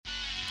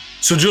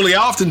So, Julie,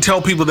 I often tell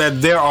people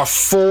that there are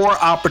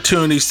 4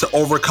 opportunities to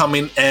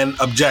overcoming an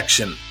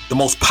objection, the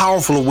most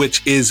powerful of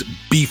which is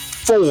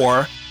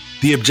before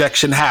the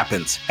objection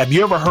happens. Have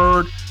you ever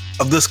heard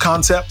of this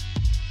concept?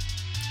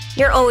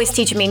 You're always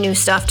teaching me new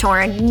stuff,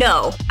 Torin.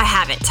 No, I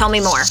haven't. Tell me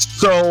more.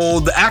 So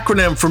the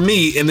acronym for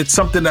me, and it's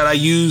something that I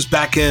used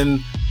back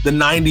in the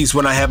 90s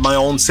when I had my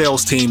own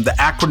sales team, the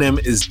acronym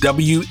is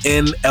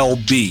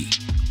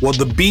WNLB. Well,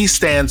 the B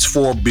stands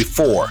for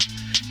before.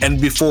 And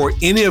before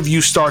any of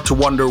you start to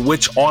wonder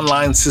which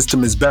online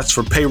system is best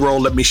for payroll,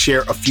 let me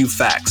share a few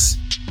facts.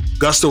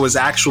 Gusto is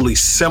actually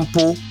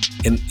simple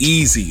and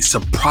easy,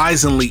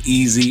 surprisingly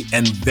easy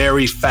and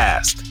very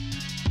fast.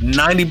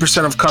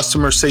 90% of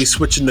customers say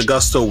switching to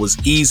Gusto was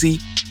easy.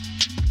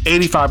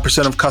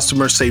 85% of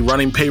customers say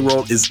running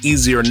payroll is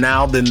easier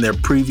now than their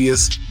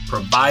previous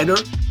provider.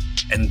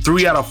 And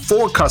 3 out of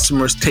 4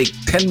 customers take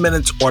 10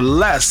 minutes or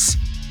less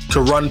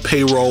to run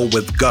payroll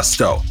with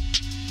Gusto.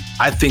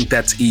 I think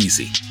that's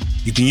easy.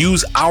 You can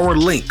use our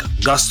link,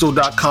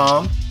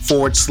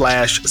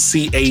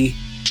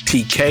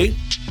 gusto.com/CATK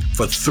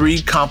for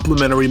 3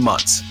 complimentary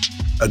months.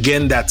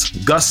 Again, that's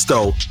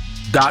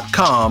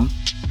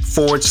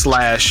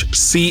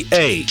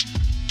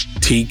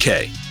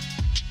gusto.com/CATK.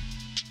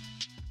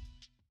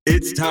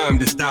 It's time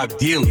to stop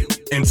dealing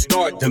and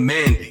start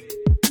demanding.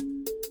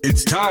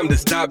 It's time to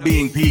stop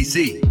being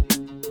PC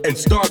and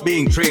start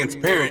being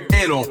transparent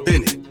and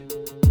authentic.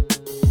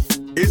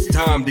 It's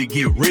time to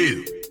get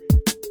real.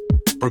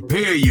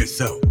 Prepare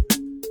yourself.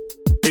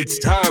 It's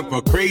time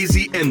for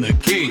Crazy and the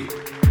King.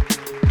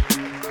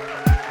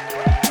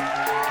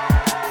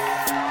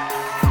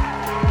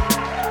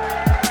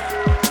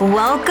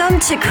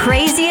 Welcome to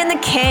Crazy and the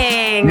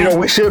King. You know,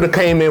 we should have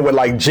came in with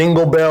like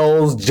jingle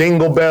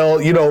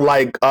bell, you know,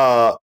 like,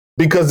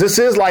 because this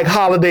is like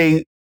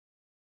holiday.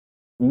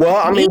 Well,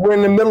 I mean, we're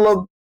in the middle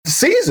of the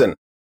season.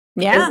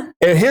 Yeah.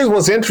 And here's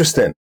what's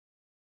interesting.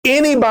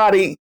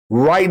 Anybody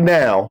right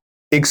now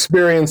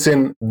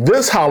experiencing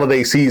this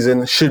holiday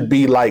season should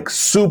be like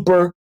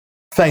super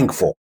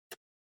thankful,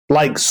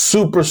 like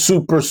super,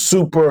 super,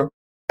 super.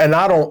 And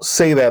I don't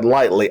say that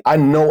lightly. I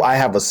know I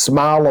have a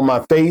smile on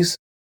my face,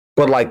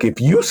 but like if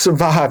you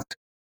survived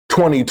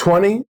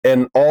 2020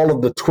 and all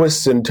of the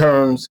twists and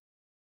turns,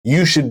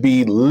 you should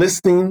be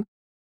listening,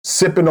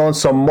 sipping on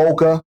some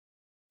mocha,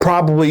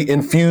 probably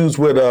infused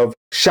with a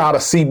shot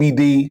of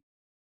CBD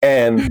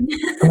and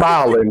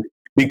smiling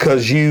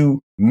because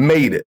you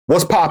made it.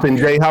 What's poppin',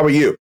 Jay? How are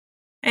you?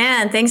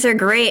 Man, things are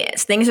great.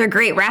 Things are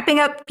great. Wrapping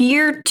up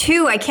year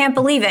 2. I can't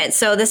believe it.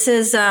 So this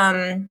is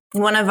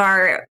one of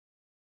our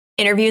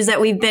interviews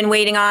that we've been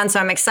waiting on. So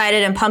I'm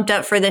excited and pumped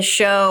up for this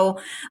show.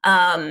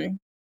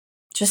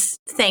 Just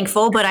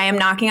thankful, but I am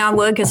knocking on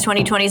wood because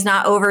 2020 is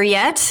not over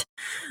yet.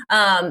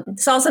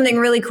 Saw something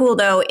really cool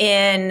though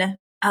in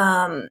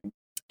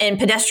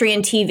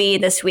pedestrian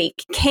TV this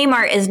week.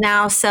 Kmart is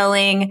now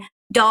selling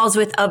dolls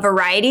with a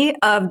variety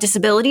of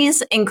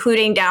disabilities,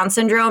 including Down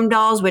syndrome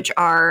dolls, which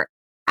are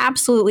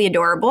absolutely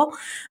adorable.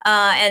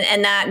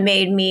 And that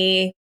made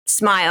me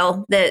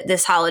smile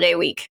this holiday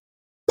week.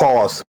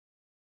 Pause.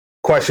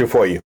 Question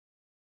for you.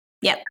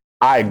 Yep.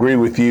 I agree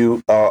with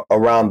you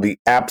around the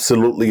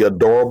absolutely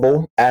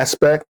adorable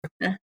aspect.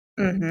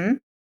 Mm-hmm.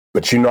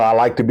 But, you know, I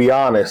like to be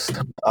honest.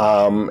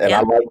 And I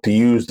like to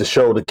use the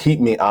show to keep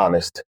me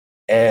honest.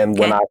 And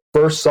when I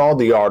first saw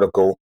the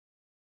article,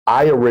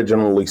 I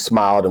originally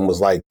smiled and was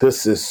like,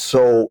 this is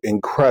so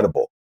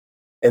incredible.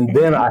 And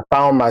then I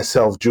found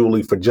myself,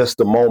 Julie, for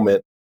just a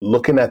moment,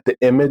 looking at the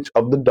image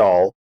of the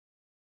doll,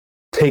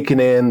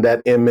 taking in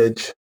that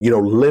image, you know,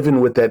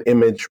 living with that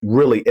image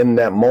really in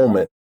that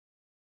moment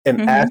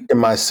and asking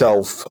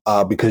myself,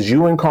 because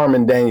you and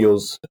Carmen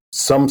Daniels,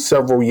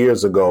 several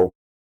years ago,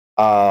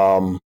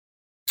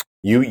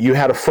 you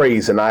had a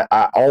phrase, and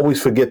I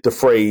always forget the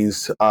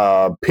phrase,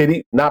 not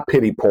pity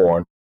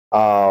porn.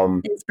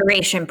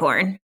 Inspiration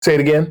porn. Say it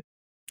again.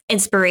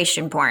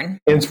 Inspiration porn.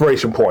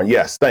 Inspiration porn.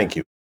 Yes. Thank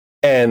you.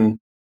 And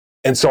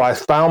so I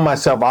found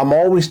myself, I'm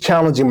always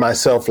challenging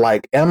myself,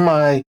 like, am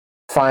I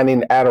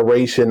finding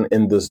adoration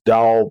in this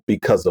doll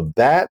because of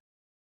that?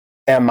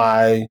 Am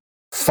I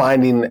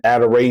finding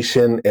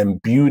adoration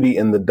and beauty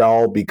in the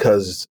doll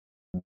because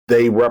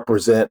they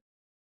represent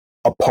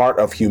a part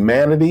of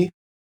humanity?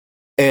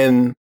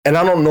 And I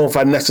don't know if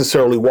I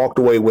necessarily walked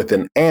away with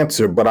an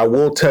answer, but I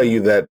will tell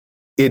you that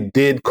it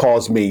did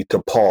cause me to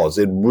pause.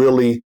 It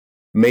really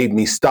made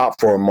me stop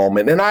for a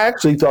moment. And I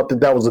actually thought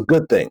that was a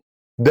good thing,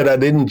 that I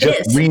didn't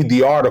just read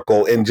the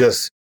article and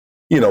just,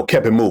 you know,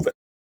 kept it moving.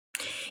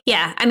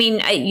 Yeah. I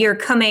mean, you're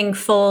coming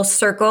full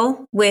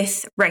circle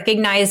with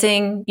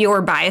recognizing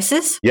your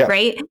biases,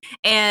 right?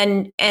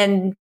 And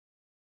in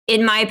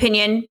my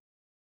opinion,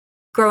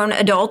 grown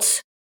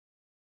adults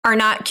are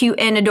not cute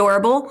and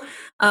adorable.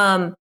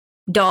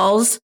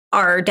 Dolls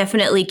are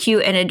definitely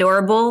cute and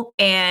adorable,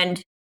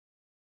 and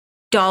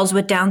dolls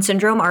with Down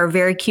syndrome are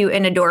very cute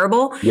and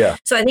adorable. Yeah.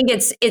 So I think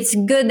it's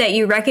good that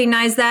you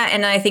recognize that.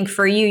 And I think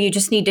for you, you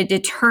just need to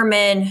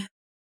determine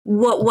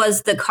what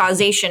was the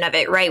causation of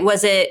it, right?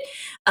 Was it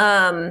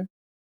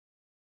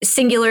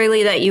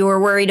singularly that you were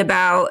worried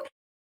about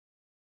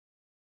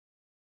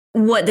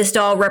what this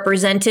doll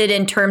represented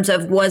in terms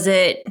of, was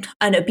it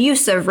an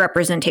abusive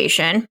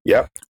representation?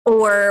 Yep.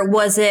 Or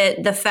was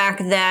it the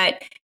fact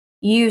that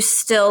you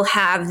still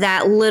have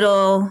that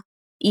little,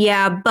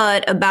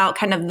 but about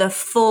kind of the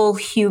full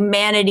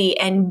humanity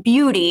and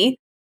beauty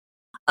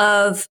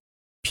of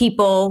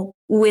people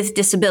with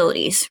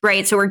disabilities,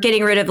 right? So we're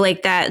getting rid of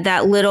like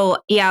that little,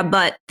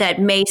 but that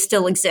may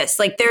still exist.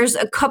 Like there's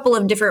a couple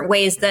of different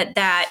ways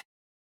that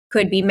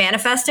could be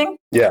manifesting,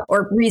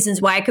 or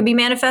reasons why it could be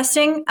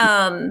manifesting.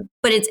 But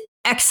it's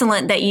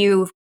excellent that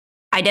you've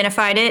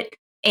identified it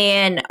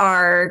and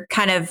are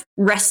kind of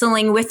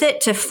wrestling with it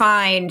to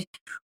find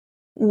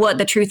what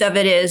the truth of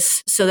it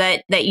is, so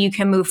that you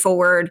can move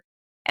forward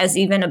as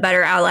even a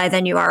better ally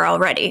than you are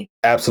already.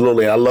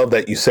 Absolutely. I love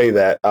that you say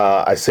that.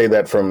 I say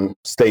that from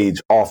stage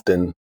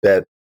often,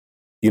 that,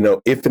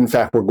 if in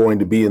fact we're going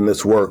to be in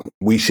this work,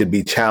 we should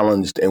be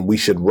challenged and we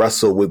should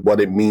wrestle with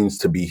what it means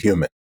to be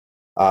human.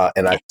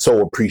 And I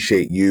so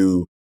appreciate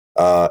you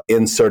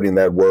inserting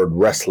that word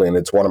wrestling.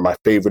 It's one of my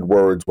favorite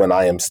words when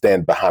I am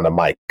standing behind a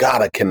mic.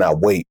 God, I cannot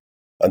wait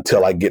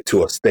until I get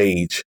to a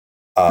stage,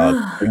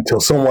 until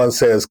someone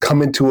says,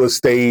 come into a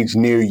stage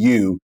near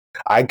you.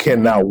 I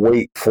cannot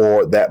wait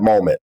for that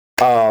moment.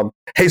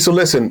 Hey, so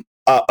listen,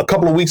 a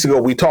couple of weeks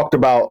ago, we talked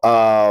about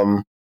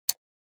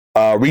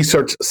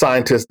research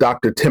scientist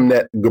Dr.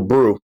 Timnit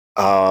Gebru,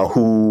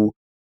 who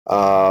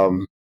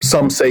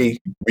some say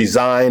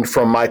resigned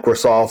from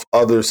Microsoft,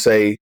 others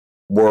say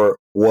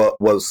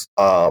was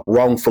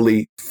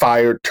wrongfully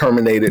fired,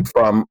 terminated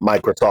from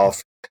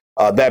Microsoft.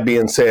 That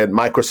being said,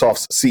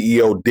 Microsoft's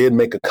CEO did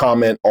make a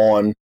comment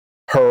on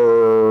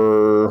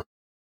her,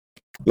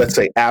 let's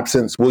say,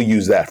 absence. We'll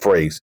use that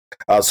phrase.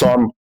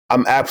 So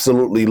I'm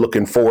absolutely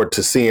looking forward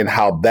to seeing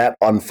how that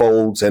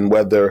unfolds, and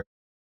whether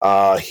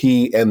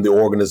he and the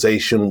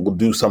organization will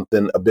do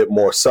something a bit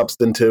more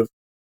substantive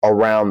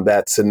around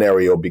that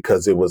scenario,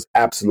 because it was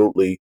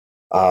absolutely,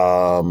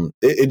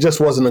 it just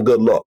wasn't a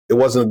good look. It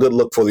wasn't a good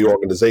look for the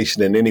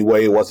organization in any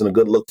way. It wasn't a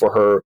good look for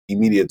her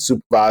immediate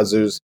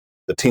supervisors,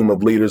 the team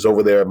of leaders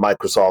over there at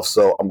Microsoft.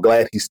 So I'm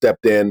glad he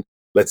stepped in.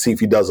 Let's see if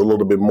he does a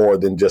little bit more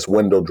than just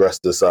window dress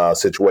this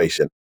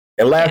situation.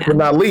 And last but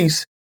not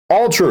least,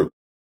 all true.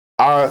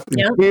 Our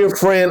dear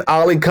friend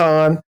Ali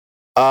Khan,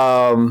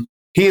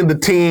 he and the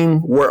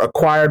team were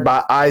acquired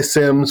by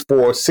iSIMS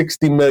for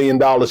 $60 million.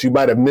 You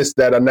might have missed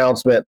that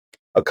announcement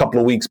a couple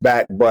of weeks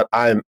back, but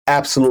I'm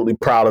absolutely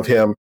proud of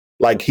him.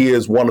 Like, he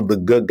is one of the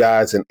good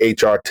guys in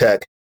HR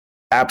tech,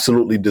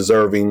 absolutely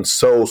deserving.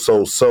 So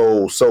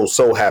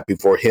happy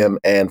for him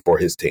and for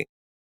his team.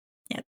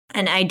 Yep.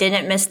 And I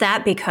didn't miss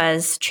that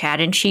because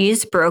Chad and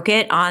Cheese broke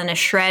it on a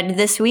shred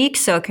this week.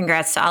 So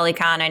congrats to Ali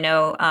Khan. I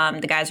know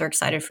the guys are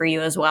excited for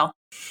you as well.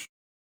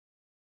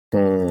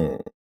 I'm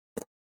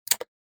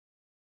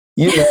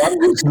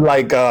just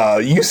like,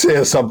 you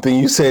said something.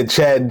 You said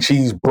Chad and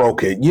Cheese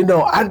broke it.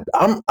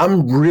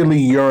 I'm really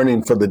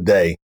yearning for the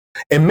day,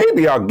 and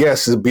maybe our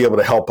guest will be able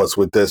to help us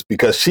with this,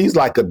 because she's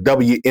like a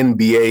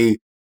WNBA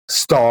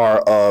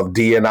star of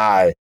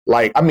D&I.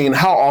 Like, I mean,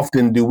 how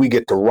often do we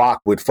get to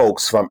rock with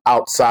folks from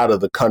outside of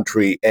the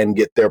country and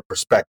get their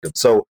perspective?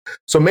 So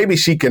maybe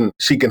she can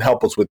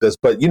help us with this.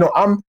 But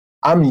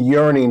I'm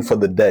yearning for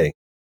the day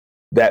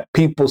that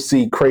people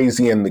see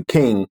Crazy and the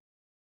King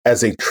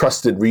as a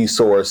trusted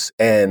resource,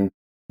 and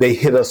they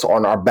hit us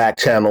on our back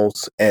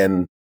channels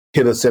and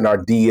hit us in our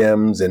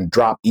DMs and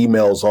drop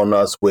emails on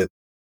us with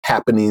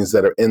happenings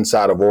that are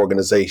inside of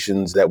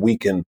organizations that we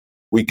can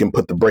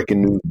put the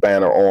breaking news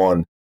banner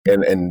on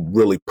and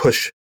really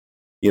push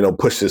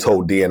this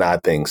whole D&I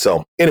thing.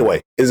 So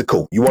anyway, is it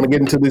cool? You want to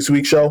get into this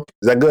week's show?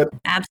 Is that good?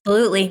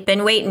 Absolutely.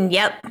 Been waiting.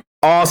 Yep.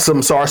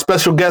 Awesome. So our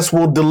special guest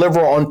will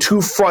deliver on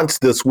two fronts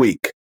this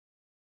week.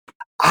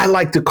 I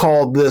like to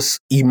call this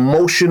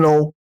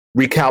emotional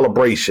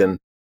recalibration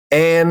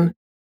and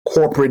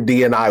corporate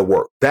D&I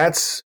work.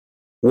 That's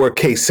where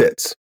Kay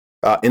sits.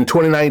 In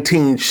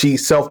 2019, she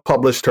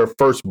self-published her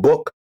first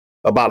book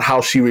about how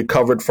she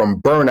recovered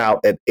from burnout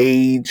at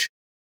age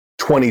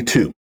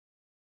 22.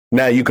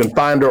 Now you can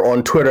find her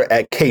on Twitter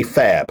at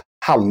KFab.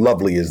 How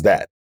lovely is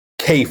that?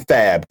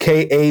 KFab,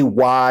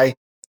 KAYFAB.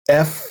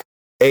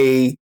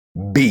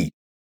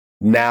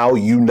 Now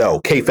you know.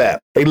 KFab.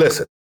 Hey,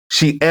 listen.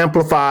 She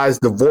amplifies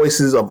the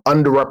voices of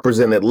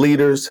underrepresented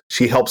leaders.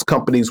 She helps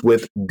companies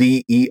with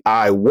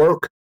DEI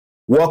work.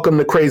 Welcome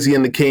to Crazy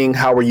and the King.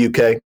 How are you,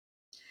 Kay?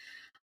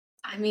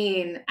 I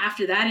mean,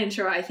 after that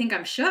intro, I think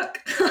I'm shook.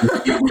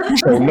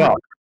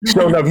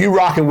 Sure enough, you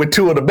rocking with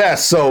two of the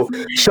best. So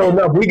sure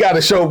enough, we got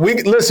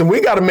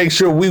to make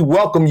sure we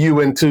welcome you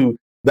into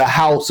the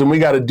house, and we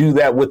got to do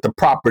that with the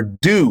proper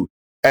due,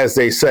 as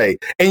they say.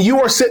 And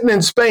you are sitting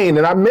in Spain,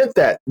 and I meant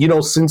that,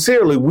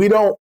 sincerely. We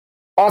don't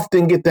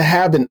often get to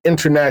have an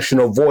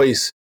international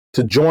voice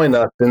to join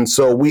us, and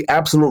so we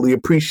absolutely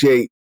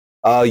appreciate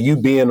you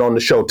being on the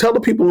show. Tell the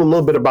people a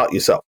little bit about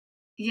yourself.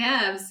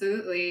 Yeah,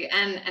 absolutely.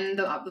 And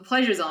the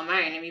pleasure's all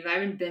mine. I mean, I've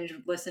been binge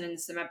listening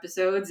to some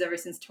episodes ever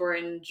since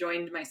Torin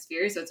joined my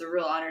sphere, so it's a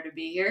real honor to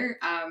be here.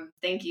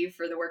 Thank you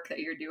for the work that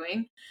you're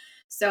doing.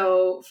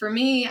 So for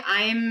me,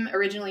 I'm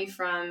originally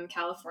from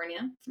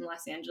California, from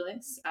Los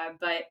Angeles,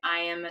 but I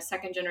am a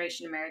second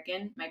generation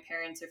American. My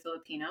parents are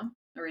Filipino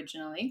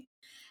originally.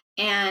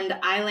 And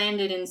I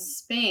landed in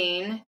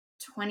Spain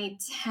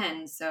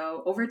 2010,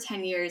 so over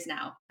 10 years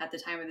now at the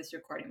time of this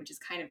recording, which is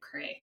kind of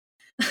cray.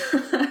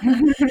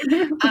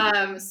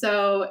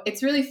 So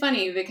it's really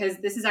funny because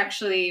this is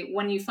actually,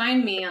 when you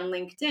find me on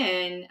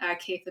LinkedIn,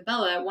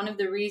 Fabella, one of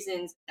the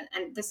reasons,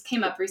 and this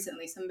came up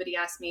recently, somebody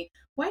asked me,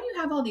 why do you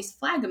have all these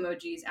flag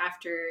emojis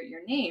after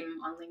your name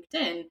on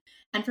LinkedIn?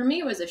 And for me,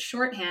 it was a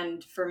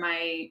shorthand for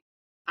my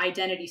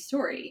identity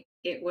story.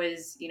 It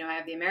was, I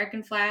have the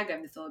American flag, I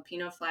have the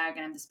Filipino flag,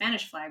 and I have the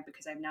Spanish flag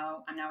because I'm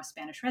now a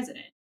Spanish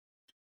resident.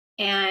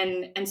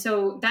 And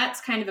so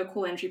that's kind of a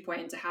cool entry point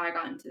into how I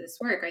got into this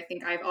work. I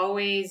think I've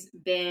always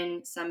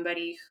been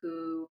somebody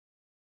who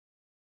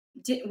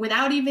did,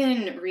 without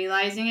even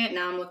realizing it,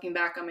 now I'm looking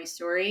back on my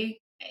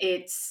story,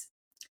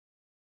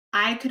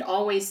 I could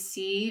always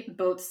see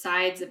both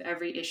sides of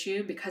every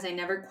issue because I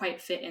never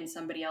quite fit in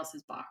somebody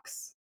else's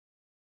box.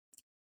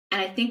 And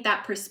I think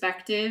that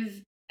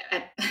perspective,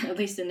 at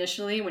least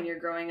initially, when you're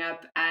growing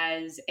up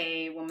as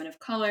a woman of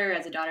color,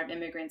 as a daughter of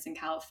immigrants in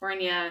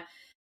California,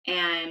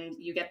 and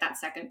you get that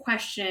second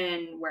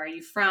question, where are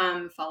you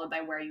from, followed by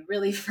where are you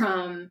really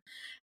from,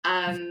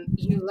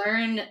 you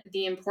learn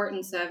the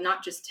importance of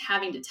not just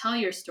having to tell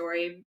your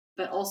story,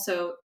 but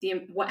also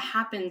what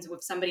happens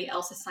if somebody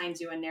else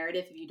assigns you a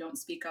narrative if you don't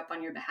speak up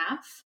on your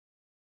behalf.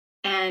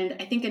 And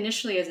I think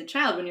initially as a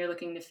child, when you're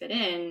looking to fit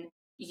in,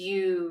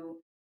 you're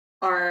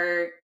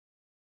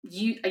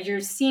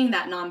seeing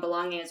that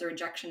non-belonging as a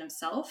rejection of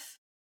self.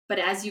 But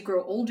as you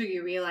grow older,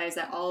 you realize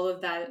that all of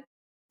that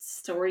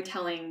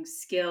storytelling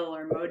skill,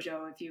 or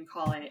mojo, if you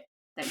call it,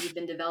 that you've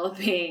been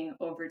developing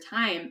over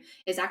time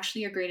is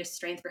actually your greatest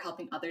strength for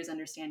helping others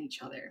understand each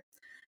other.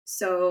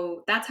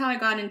 So that's how I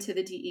got into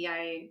the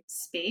DEI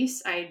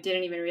space. I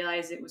didn't even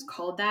realize it was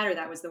called that, or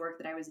that was the work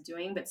that I was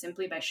doing, but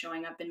simply by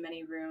showing up in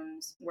many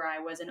rooms where I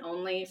was an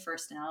only,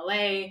 first in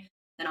LA,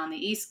 then on the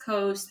East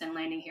Coast, then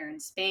landing here in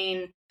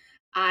Spain,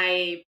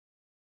 I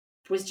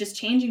was just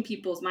changing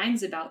people's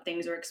minds about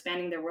things or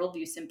expanding their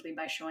worldview simply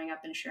by showing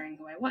up and sharing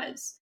who I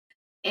was.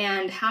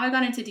 And how I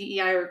got into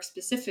DEI work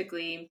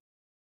specifically,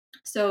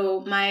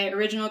 so my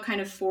original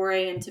kind of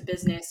foray into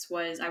business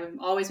was, I've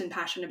always been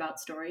passionate about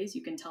stories.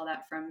 You can tell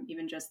that from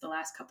even just the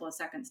last couple of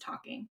seconds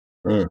talking.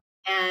 And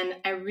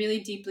I really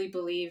deeply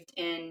believed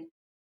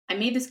I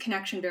made this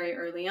connection very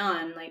early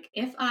on. Like,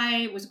 if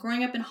I was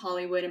growing up in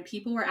Hollywood and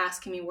people were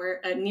asking me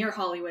near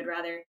Hollywood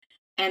rather,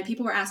 and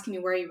people were asking me,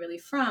 where are you really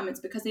from? It's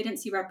because they didn't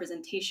see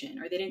representation,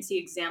 or they didn't see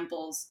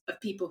examples of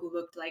people who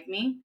looked like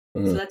me.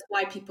 So that's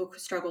why people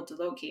struggled to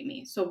locate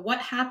me. So what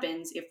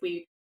happens if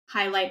we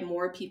highlight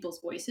more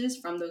people's voices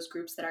from those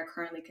groups that are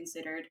currently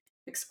considered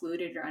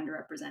excluded or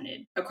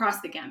underrepresented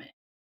across the gamut?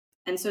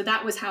 And so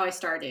that was how I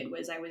started.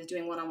 I was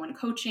doing one-on-one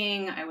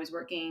coaching. I was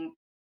working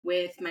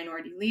with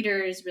minority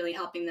leaders, really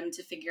helping them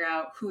to figure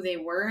out who they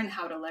were and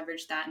how to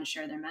leverage that and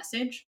share their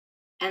message.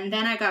 And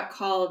then I got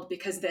called,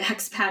 because the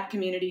expat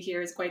community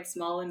here is quite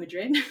small in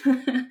Madrid,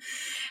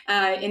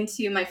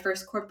 into my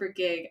first corporate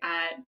gig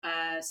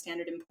at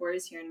Standard &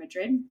 Poor's here in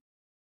Madrid,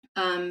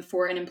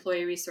 for an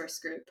employee resource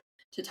group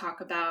to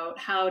talk about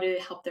how to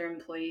help their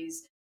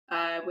employees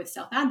with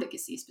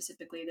self-advocacy,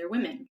 specifically their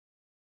women.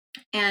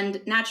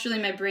 And naturally,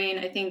 my brain,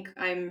 I think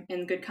I'm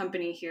in good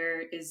company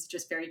here, is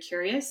just very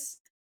curious,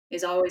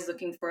 is always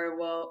looking for,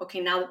 well, okay,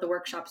 now that the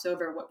workshop's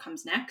over, what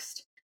comes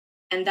next?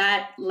 And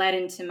that led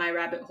into my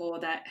rabbit hole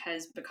that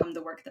has become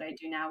the work that I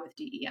do now with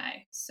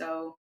DEI.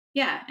 So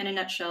yeah, in a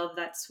nutshell,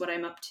 that's what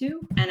I'm up to.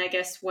 And I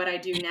guess what I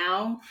do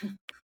now,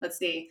 let's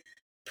see,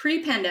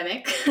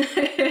 pre-pandemic,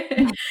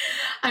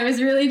 I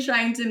was really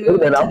trying to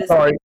move into this.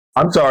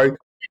 I'm sorry.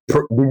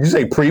 Did you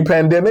say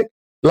pre-pandemic?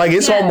 Like,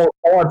 it's almost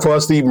hard for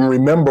us to even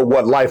remember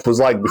what life was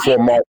like before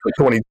March of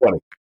 2020.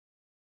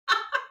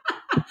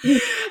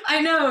 I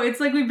know. It's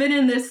like we've been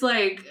in this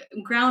like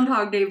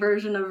Groundhog Day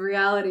version of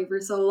reality for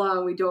so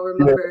long, we don't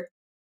remember.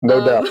 Yeah,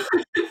 no doubt.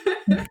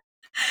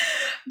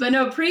 But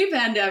no,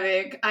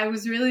 pre-pandemic, I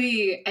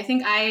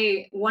think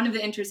one of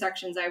the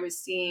intersections I was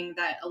seeing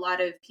that a lot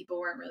of people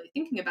weren't really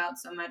thinking about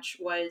so much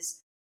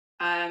was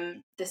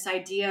this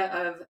idea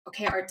of,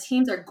 okay, our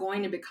teams are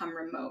going to become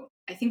remote.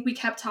 I think we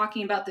kept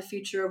talking about the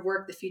future of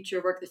work, the future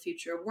of work, the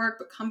future of work,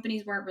 but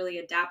companies weren't really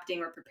adapting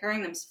or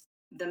preparing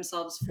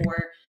themselves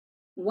for,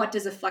 what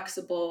does a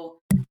flexible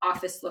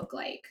office look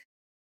like?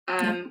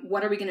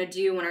 What are we going to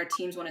do when our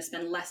teams want to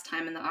spend less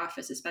time in the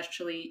office,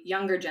 especially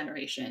younger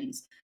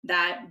generations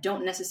that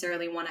don't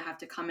necessarily want to have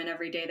to come in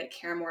every day, that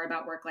care more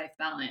about work-life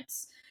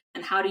balance?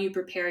 And how do you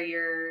prepare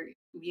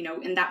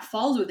and that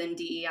falls within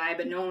DEI,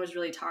 but no one was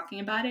really talking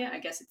about it. I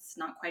guess it's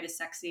not quite as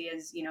sexy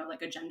as,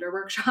 like a gender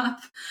workshop.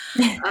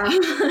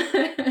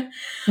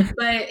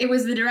 but it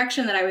was the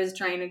direction that I was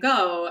trying to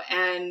go.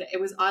 And it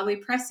was oddly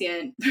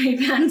prescient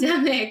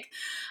pre-pandemic.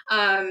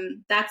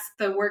 That's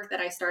the work that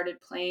I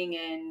started playing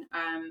in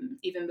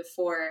even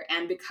before.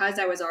 And because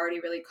I was already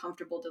really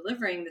comfortable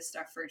delivering this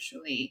stuff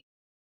virtually,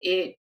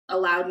 it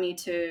allowed me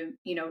to,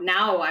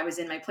 now I was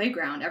in my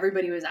playground.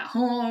 Everybody was at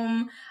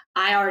home.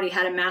 I already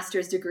had a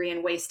master's degree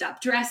in waist up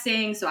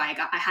dressing, so I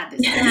had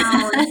this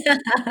down.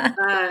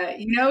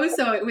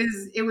 So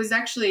it was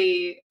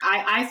actually,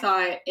 I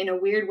thought, in a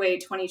weird way,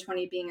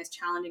 2020 being as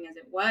challenging as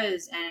it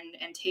was,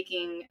 and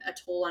taking a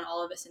toll on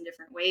all of us in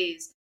different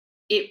ways.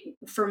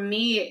 For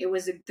me, it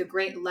was the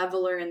great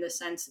leveler in the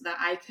sense that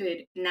I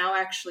could now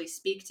actually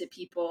speak to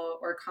people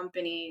or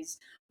companies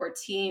or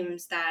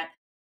teams that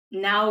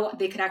now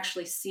they could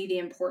actually see the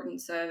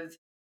importance of,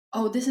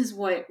 oh, this is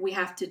what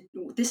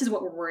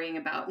we're worrying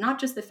about. Not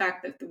just the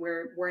fact that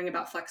we're worrying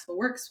about flexible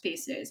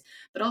workspaces,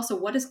 but also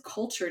what does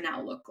culture now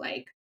look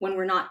like when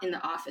we're not in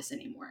the office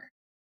anymore?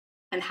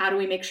 And how do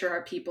we make sure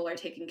our people are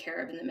taken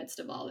care of in the midst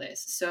of all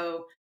this?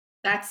 So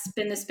that's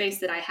been the space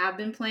that I have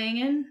been playing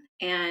in.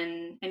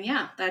 And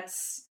yeah,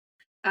 that's,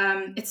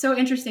 it's so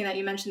interesting that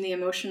you mentioned the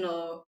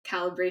emotional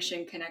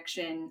calibration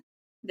connection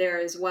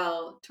there as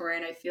well, Tori.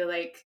 And I feel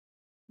like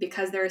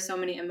because there are so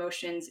many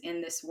emotions in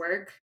this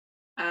work,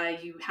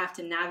 you have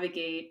to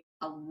navigate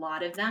a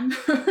lot of them.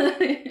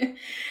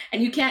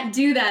 And you can't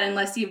do that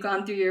unless you've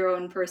gone through your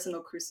own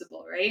personal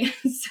crucible, right?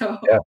 So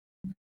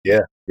Yeah.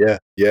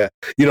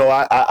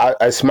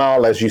 I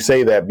smile as you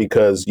say that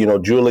because,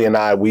 Julie and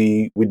I,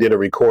 we did a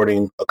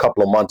recording a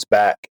couple of months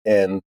back,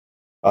 and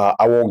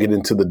I won't get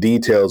into the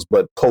details,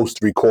 but post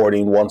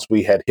recording, once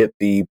we had hit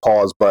the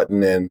pause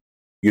button and,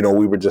 we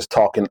were just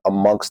talking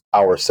amongst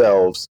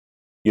ourselves,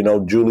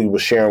 Julie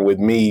was sharing with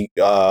me,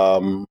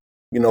 a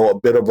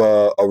bit of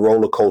a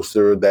roller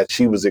coaster that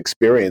she was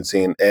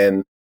experiencing.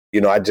 And,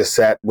 I just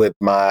sat with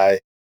my,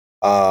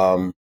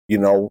 well,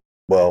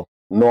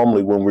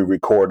 normally when we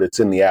record, it's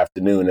in the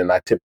afternoon, and I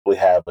typically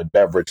have a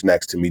beverage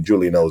next to me.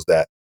 Julie knows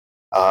that.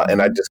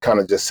 And I just kind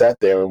of just sat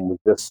there and was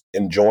just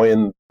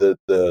enjoying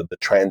the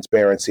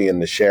transparency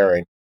and the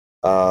sharing.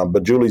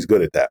 But Julie's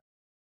good at that.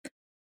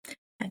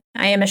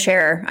 I am a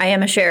sharer.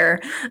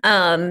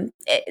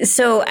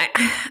 So I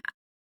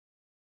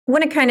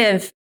want to kind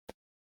of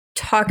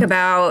talk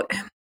about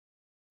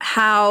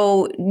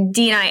how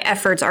D&I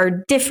efforts are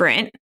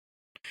different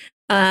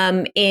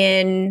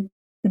in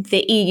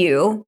the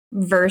EU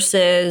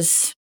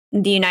versus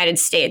the United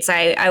States.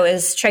 I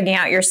was checking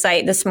out your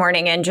site this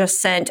morning and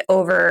just sent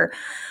over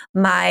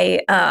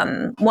my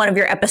one of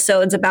your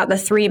episodes about the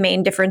three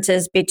main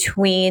differences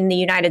between the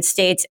United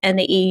States and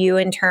the EU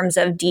in terms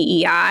of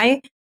DEI.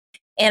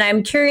 And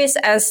I'm curious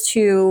as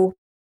to,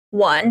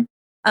 one,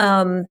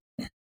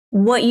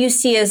 what you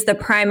see as the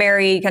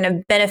primary kind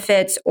of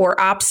benefits or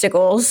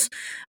obstacles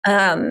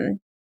in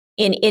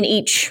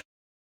each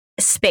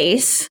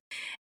space.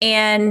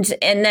 And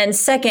then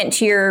second,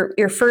 to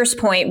your first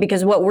point,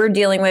 because what we're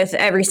dealing with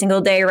every single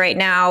day right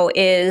now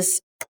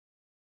is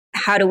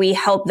how do we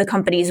help the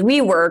companies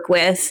we work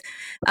with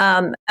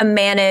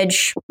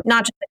manage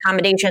not just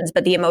accommodations,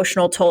 but the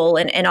emotional toll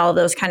and all of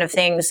those kind of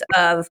things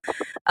of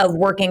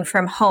working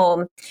from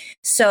home.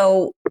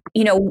 So,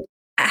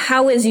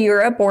 how is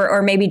Europe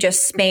or maybe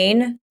just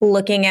Spain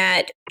looking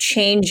at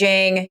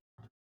changing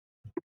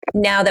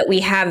now that we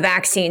have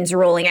vaccines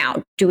rolling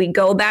out? Do we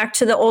go back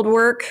to the old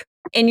work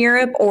in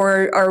Europe,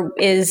 or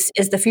is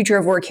the future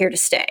of work here to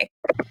stay?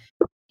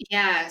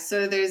 Yeah,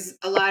 so there's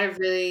a lot of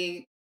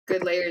really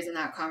good layers in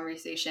that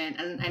conversation,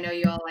 and I know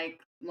you all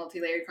like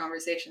multi-layered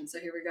conversations, so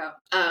here we go.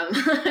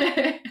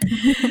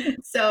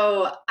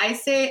 So I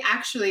say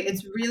actually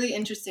it's really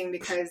interesting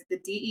because the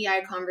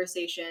DEI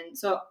conversation,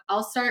 so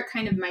I'll start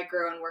kind of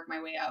micro and work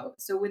my way out.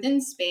 So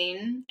within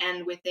Spain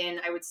and within,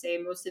 I would say,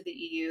 most of the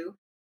EU,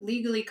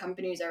 legally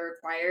companies are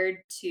required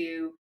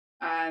to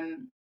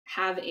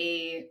have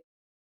a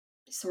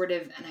sort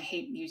of, and I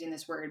hate using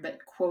this word, but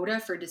quota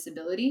for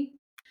disability.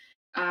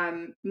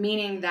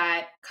 Meaning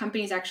that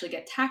companies actually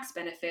get tax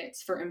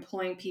benefits for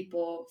employing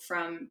people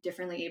from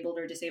differently abled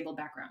or disabled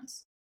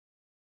backgrounds.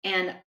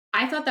 And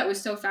I thought that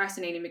was so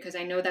fascinating because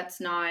I know that's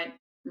not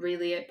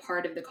really a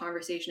part of the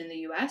conversation in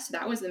the US.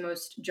 That was the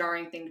most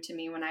jarring thing to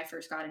me when I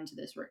first got into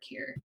this work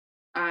here.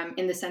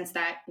 In the sense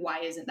that, why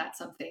isn't that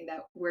something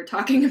that we're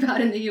talking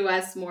about in the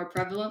US more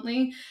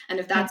prevalently? And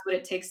if that's what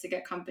it takes to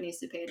get companies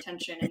to pay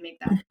attention and make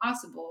that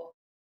possible,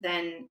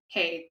 then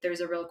hey,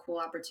 there's a real cool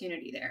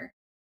opportunity there.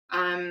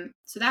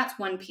 So that's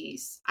one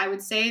piece. I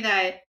would say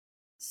that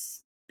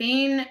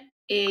Spain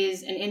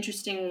is an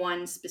interesting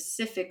one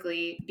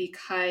specifically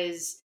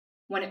because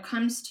when it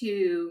comes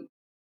to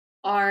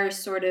our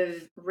sort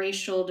of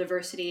racial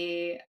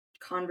diversity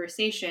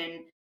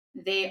conversation,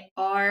 they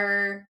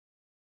are,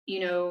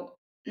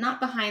 not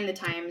behind the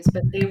times,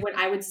 but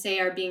I would say,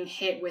 are being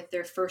hit with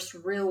their first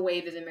real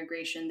wave of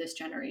immigration this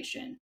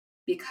generation.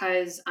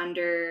 Because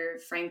under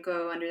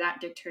Franco, under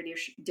that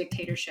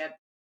dictatorship,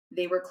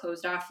 they were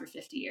closed off for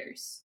 50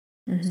 years.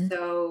 Mm-hmm.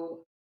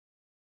 So,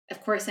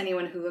 of course,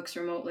 anyone who looks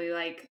remotely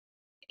like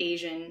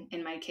Asian,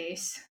 in my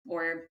case,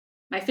 or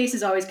my face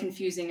is always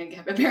confusing,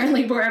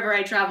 apparently, wherever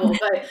I travel.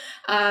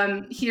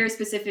 But here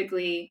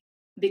specifically,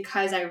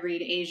 because I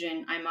read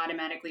Asian, I'm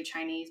automatically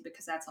Chinese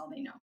because that's all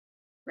they know,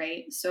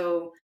 right?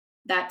 So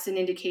that's an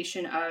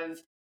indication of,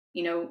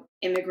 you know,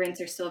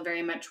 immigrants are still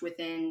very much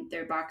within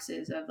their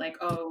boxes of like,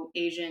 oh,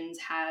 Asians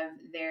have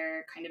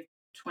their kind of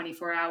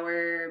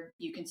 24-hour,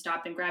 you can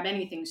stop and grab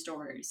anything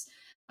stores.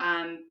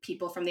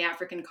 People from the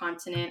African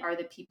continent are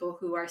the people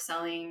who are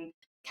selling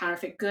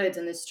counterfeit goods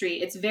in the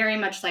street. It's very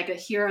much like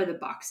here are the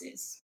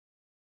boxes.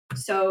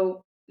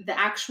 So the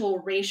actual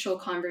racial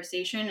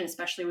conversation,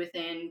 especially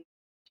within,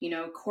 you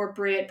know,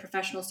 corporate,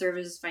 professional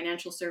services,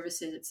 financial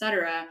services,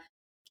 etc.,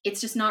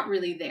 it's just not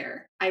really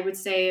there. I would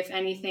say, if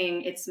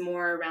anything, it's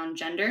more around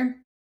gender.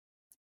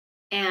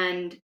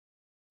 And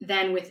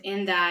then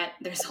within that,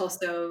 there's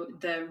also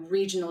the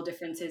regional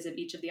differences of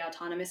each of the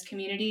autonomous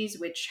communities,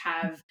 which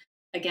have,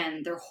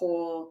 again, their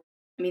whole,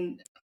 I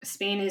mean,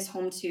 Spain is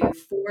home to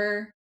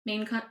 4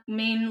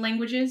 main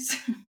languages.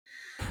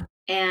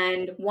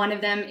 And one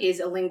of them is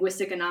a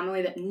linguistic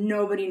anomaly that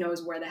nobody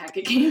knows where the heck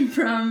it came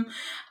from.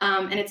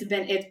 And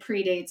it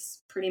predates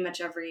pretty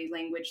much every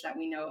language that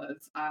we know of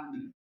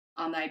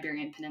on the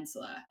Iberian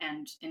Peninsula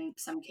and in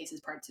some cases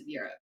parts of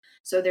Europe.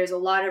 So there's a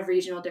lot of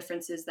regional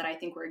differences that I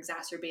think were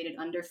exacerbated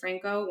under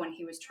Franco when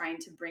he was trying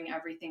to bring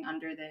everything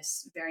under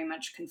this very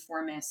much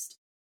conformist,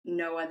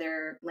 no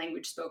other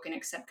language spoken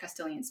except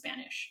Castilian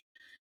Spanish.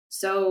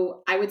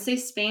 So I would say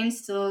Spain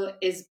still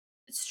is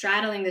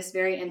straddling this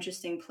very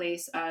interesting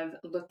place of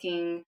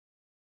looking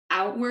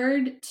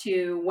outward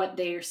to what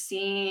they are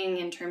seeing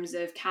in terms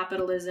of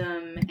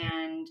capitalism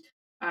and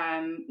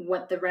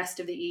what the rest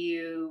of the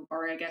EU,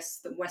 or I guess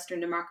the Western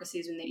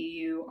democracies in the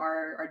EU,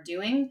 are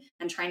doing,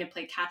 and trying to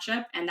play catch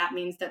up. And that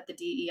means that the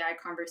DEI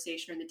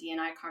conversation or the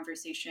DNI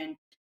conversation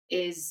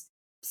is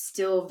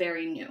still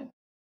very new.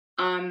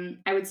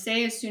 I would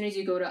say as soon as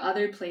you go to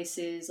other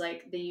places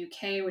like the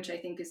UK, which I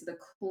think is the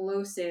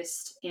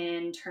closest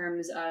in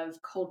terms of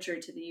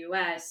culture to the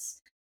US,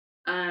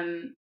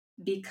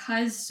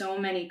 because so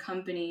many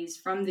companies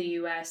from the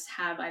US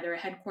have either a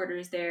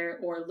headquarters there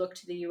or look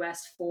to the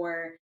US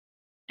for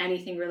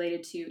anything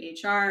related to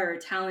HR or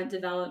talent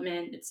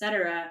development,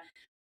 etc.,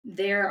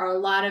 there are a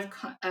lot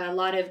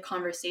of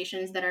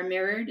conversations that are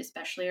mirrored,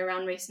 especially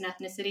around race and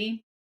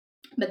ethnicity.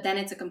 But then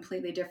it's a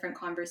completely different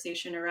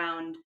conversation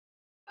around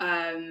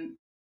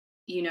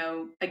you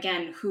know,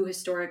 again, who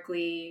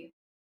historically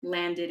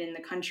landed in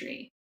the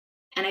country.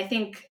 And I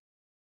think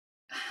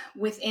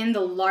within the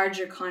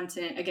larger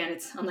continent, again,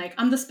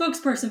 I'm the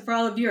spokesperson for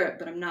all of Europe,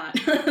 but I'm not.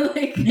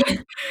 Like,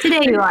 today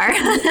you are.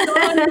 So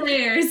many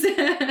layers.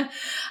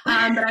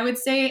 But I would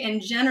say in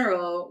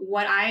general,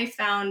 what I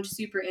found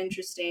super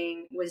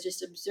interesting was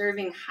just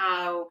observing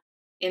how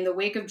in the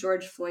wake of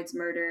George Floyd's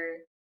murder,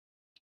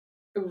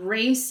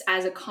 race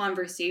as a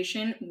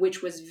conversation,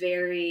 which was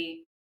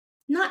very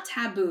not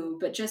taboo,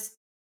 but just,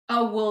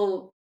 oh,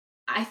 well,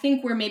 I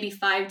think we're maybe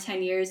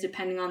 5-10 years,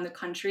 depending on the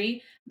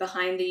country,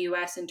 behind the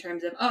US in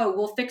terms of, oh,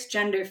 we'll fix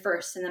gender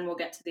first and then we'll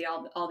get to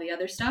all the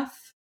other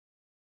stuff.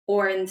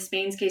 Or in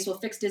Spain's case, we'll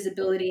fix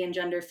disability and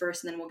gender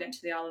first and then we'll get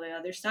to all the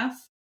other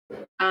stuff.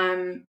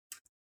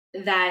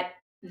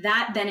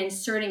 That then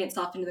inserting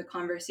itself into the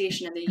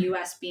conversation, and the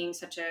US being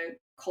such a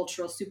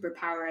cultural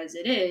superpower as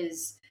it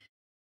is,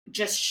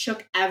 just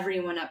shook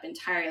everyone up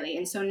entirely.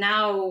 And so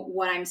now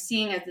what I'm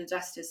seeing as the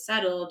dust has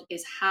settled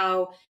is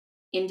how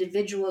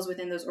individuals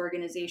within those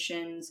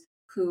organizations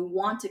who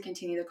want to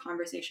continue the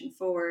conversation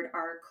forward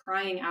are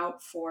crying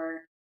out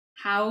for,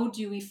 how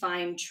do we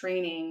find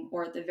training,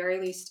 or at the very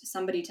least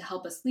somebody to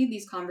help us lead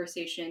these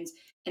conversations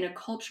in a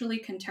culturally,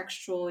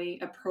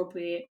 contextually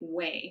appropriate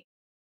way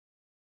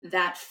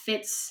that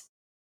fits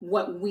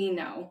what we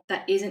know,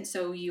 that isn't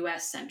so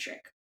US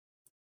centric.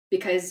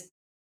 Because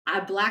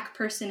a Black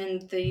person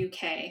in the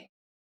UK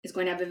is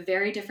going to have a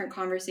very different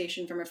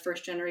conversation from a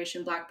first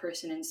generation Black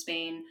person in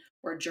Spain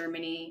or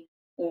Germany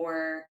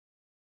or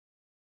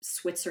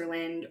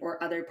Switzerland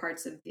or other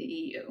parts of the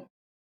EU.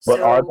 But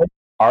so,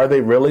 are they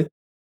really?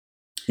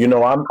 You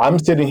know, I'm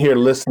sitting here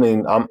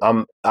listening.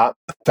 I'm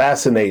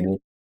fascinating.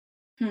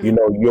 You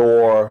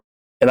know,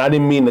 and I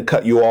didn't mean to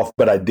cut you off,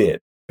 but I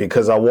did,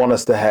 because I want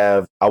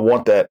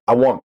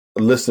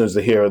listeners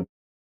to hear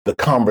the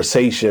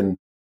conversation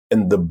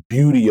and the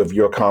beauty of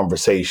your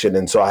conversation.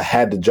 And so I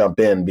had to jump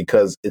in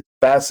because it's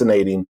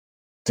fascinating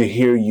to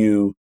hear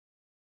you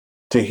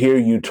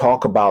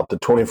talk about the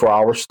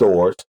 24-hour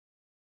stores.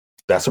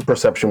 That's a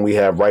perception we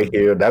have right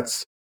here.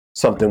 That's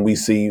something we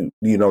see,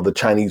 you know, the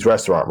Chinese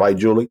restaurant, right,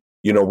 Julie?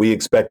 You know, we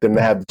expect them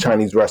to have the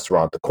Chinese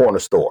restaurant, the corner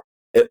store,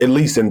 at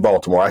least in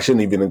Baltimore. I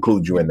shouldn't even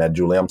include you in that,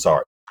 Julie. I'm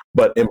sorry.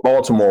 But in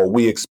Baltimore,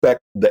 we expect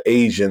the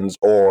Asians,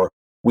 or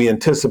we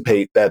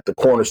anticipate that the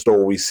corner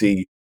store we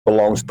see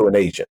belongs to an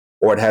Asian,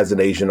 or it has an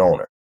Asian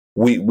owner.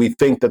 We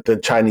think that the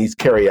Chinese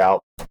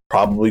carryout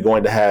probably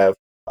going to have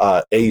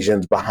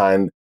Asians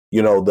behind,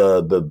 you know,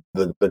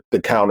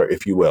 the counter,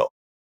 if you will.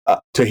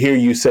 To hear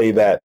you say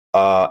that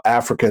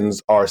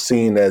Africans are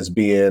seen as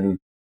being,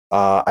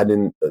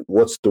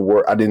 what's the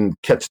word? I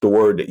didn't catch the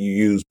word that you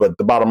used, but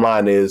the bottom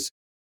line is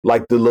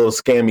like the little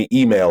scammy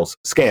emails,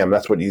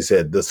 that's what you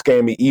said, the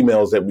scammy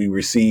emails that we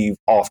receive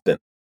often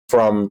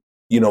from,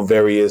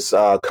 various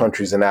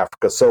countries in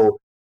Africa. So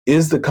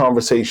is the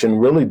conversation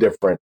really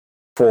different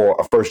for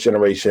a first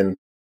generation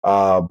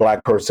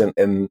Black person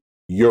in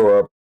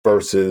Europe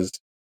versus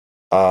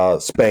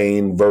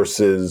Spain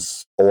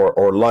versus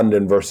or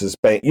London versus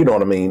Spain, you know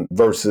what I mean,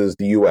 versus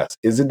the US?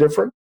 Is it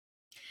different?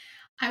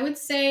 I would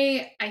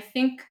say, I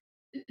think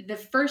the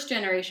first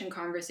generation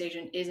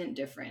conversation isn't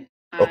different.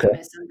 Okay.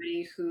 As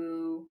somebody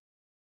who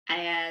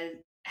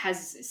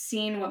has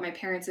seen what my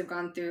parents have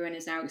gone through and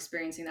is now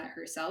experiencing that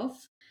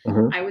herself,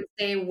 I would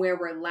say where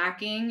we're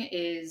lacking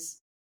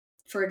is,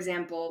 for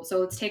example, so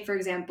let's take, for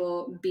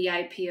example,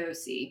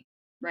 BIPOC,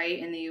 right,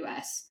 in the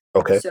US.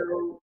 Okay.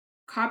 So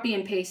copy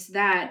and paste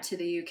that to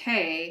the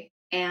UK,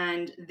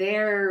 and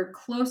their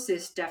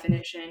closest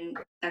definition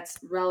that's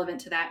relevant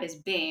to that is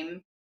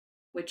BAME,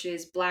 which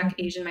is Black,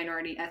 Asian,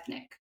 Minority,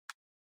 Ethnic.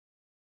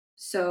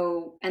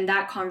 So, and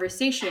that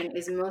conversation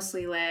is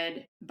mostly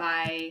led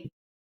by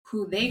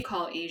who they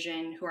call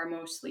Asian, who are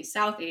mostly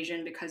South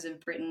Asian because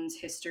of Britain's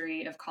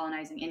history of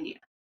colonizing India.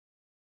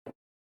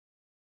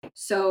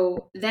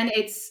 So then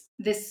it's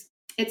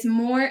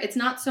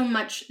not so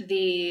much that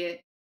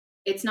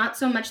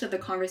the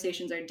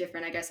conversations are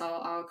different. I guess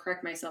I'll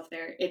correct myself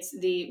there. It's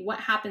what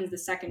happens the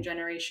second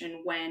generation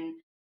when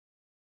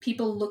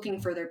people looking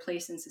for their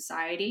place in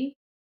society,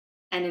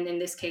 and in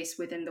this case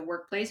within the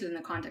workplace, within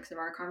the context of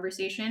our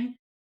conversation,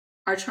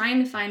 are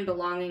trying to find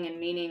belonging and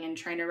meaning and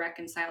trying to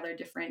reconcile their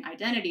different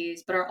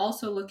identities, but are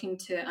also looking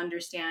to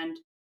understand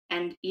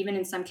and even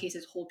in some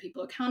cases hold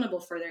people accountable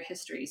for their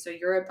history. So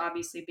Europe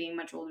obviously being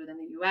much older than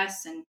the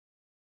US and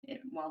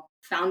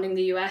founding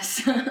the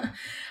US,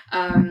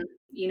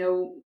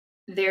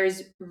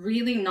 there's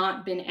really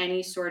not been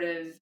any sort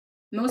of,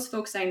 most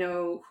folks I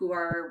know who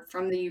are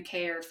from the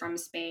UK or from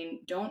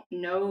Spain don't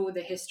know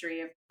the history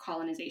of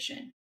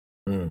colonization.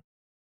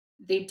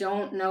 They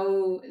don't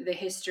know the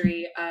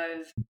history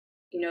of,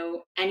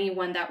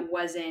 anyone that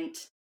wasn't,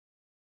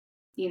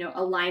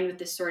 aligned with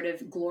this sort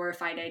of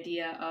glorified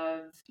idea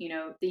of,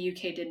 the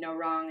UK did no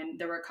wrong and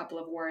there were a couple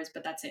of wars,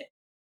 but that's it.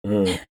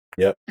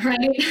 Yep.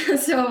 Right.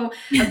 So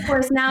of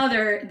course now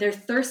they're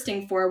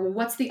thirsting for, well,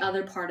 what's the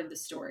other part of the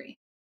story?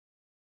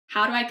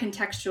 How do I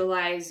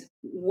contextualize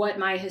what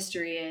my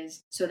history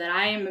is so that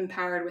I am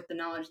empowered with the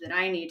knowledge that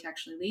I need to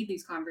actually lead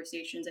these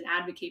conversations and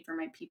advocate for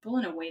my people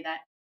in a way that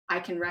I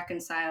can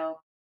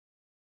reconcile,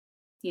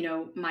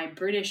 my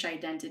British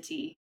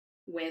identity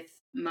with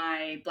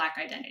my Black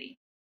identity,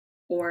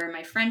 or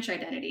my French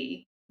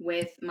identity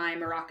with my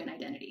Moroccan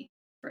identity,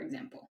 for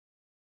example.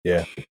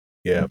 Yeah.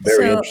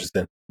 Very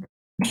interesting.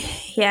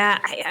 Yeah,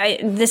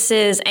 this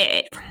is,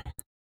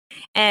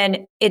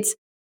 and it's,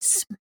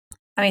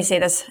 let me say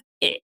this.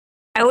 I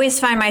always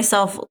find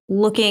myself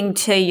looking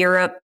to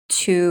Europe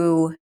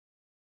to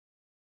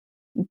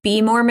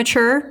be more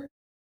mature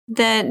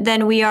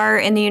than we are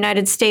in the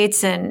United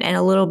States, and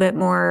a little bit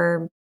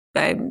more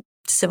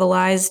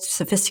civilized,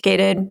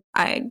 sophisticated.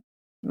 I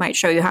might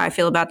show you how I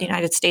feel about the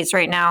United States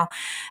right now.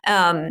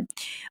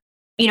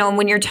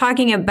 When you're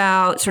talking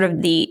about sort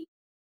of the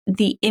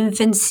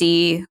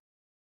infancy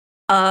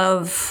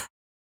of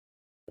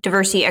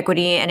diversity,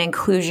 equity, and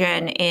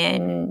inclusion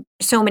in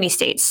so many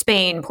states,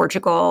 Spain,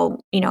 Portugal,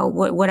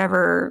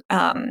 whatever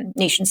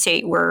nation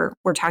state we're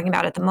talking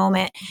about at the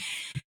moment.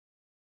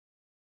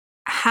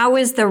 How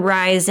is the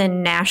rise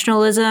in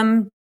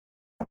nationalism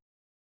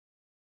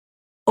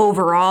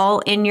overall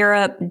in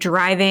Europe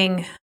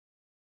driving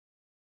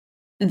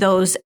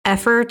those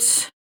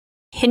efforts,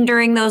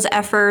 hindering those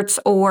efforts,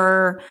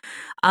 or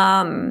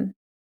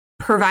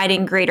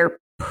providing greater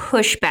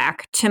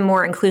pushback to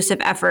more inclusive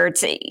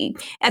efforts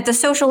at the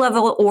social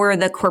level or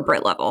the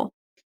corporate level?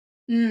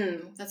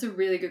 That's a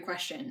really good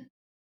question.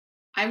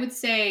 I would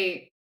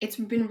say it's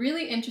been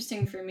really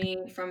interesting for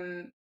me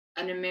from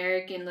an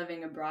American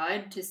living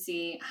abroad to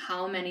see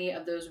how many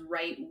of those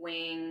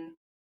right-wing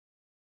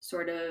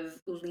sort of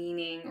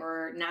leaning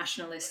or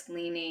nationalist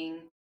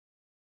leaning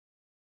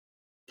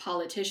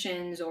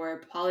politicians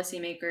or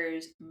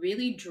policymakers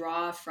really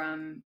draw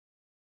from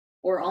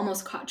or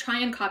almost try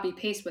and copy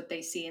paste what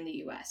they see in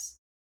the US.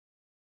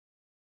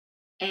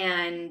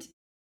 And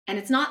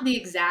it's not the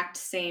exact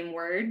same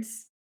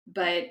words,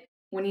 but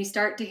when you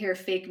start to hear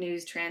fake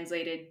news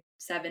translated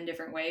 7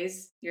 different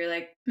ways, you're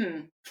like,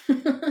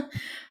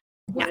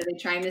 what are they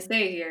trying to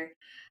say here?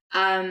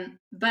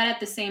 But at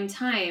the same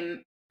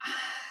time,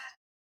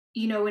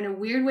 in a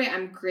weird way,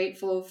 I'm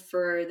grateful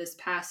for this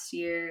past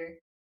year.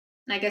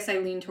 And I guess I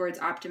lean towards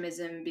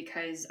optimism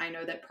because I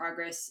know that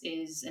progress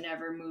is an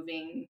ever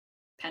moving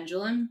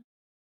pendulum.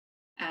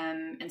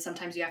 And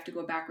sometimes you have to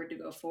go backward to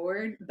go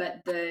forward.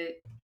 But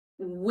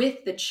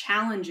with the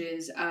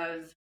challenges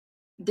of,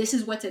 this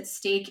is what's at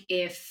stake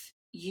if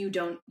you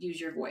don't use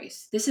your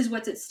voice. This is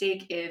what's at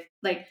stake if,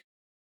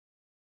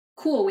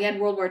 cool, we had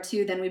World War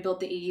II, then we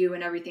built the EU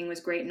and everything was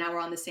great. Now we're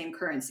on the same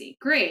currency.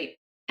 Great.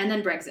 And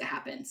then Brexit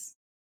happens.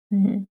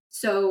 Mm-hmm.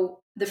 So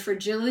the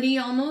fragility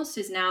almost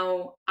is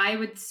now, I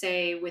would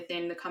say,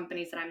 within the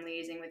companies that I'm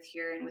liaising with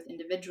here and with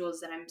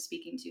individuals that I'm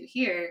speaking to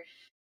here,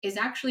 is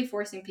actually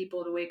forcing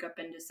people to wake up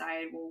and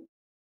decide, well,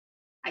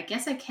 I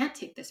guess I can't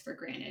take this for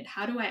granted.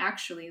 How do I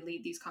actually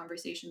lead these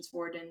conversations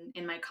forward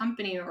in my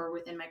company or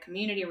within my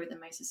community or within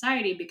my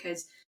society?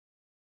 Because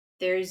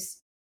they're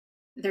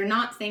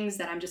not things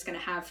that I'm just going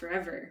to have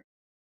forever.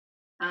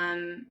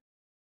 And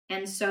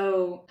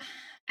so,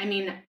 I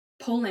mean,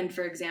 Poland,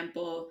 for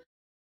example,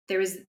 there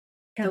was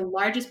the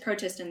largest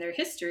protest in their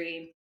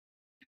history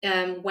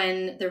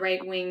when the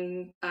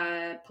right-wing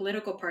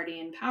political party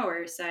in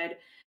power said,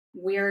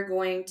 we're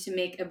going to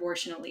make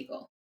abortion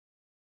illegal.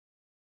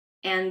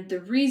 And the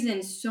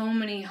reason so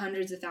many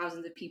hundreds of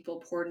thousands of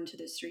people poured into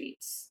the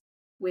streets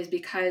was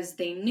because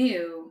they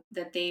knew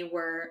that they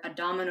were a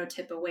domino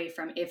tip away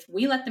from, if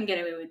we let them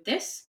get away with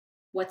this,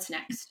 what's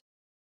next?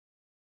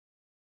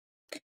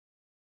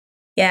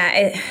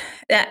 Yeah,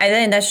 I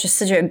think that's just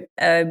such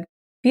a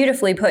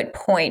beautifully put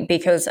point,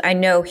 because I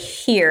know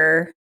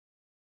here,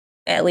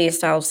 at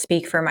least I'll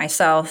speak for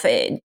myself,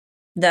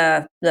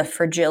 the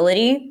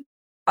fragility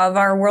of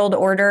our world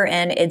order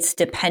and its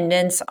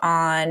dependence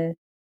on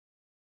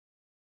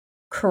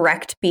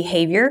correct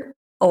behavior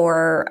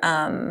or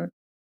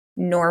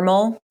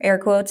normal, air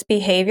quotes,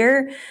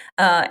 behavior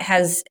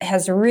has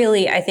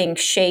really, I think,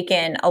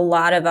 shaken a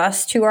lot of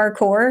us to our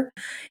core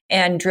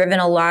and driven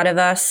a lot of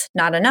us,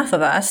 not enough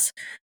of us,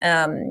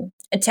 to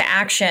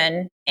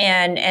action.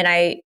 And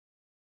I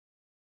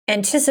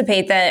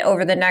anticipate that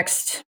over the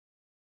next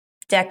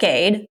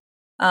decade,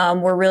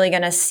 we're really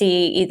going to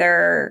see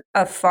either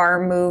a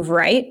far move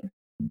right,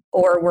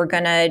 or we're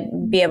going to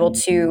be able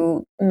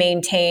to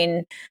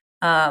maintain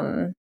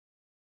a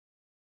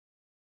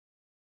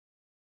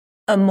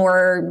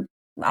more,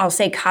 I'll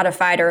say,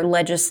 codified or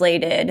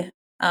legislated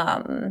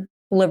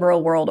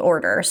liberal world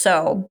order.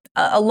 So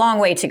a long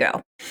way to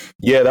go.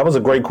 Yeah, that was a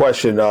great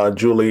question,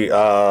 Julie.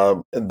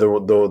 The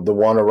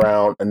one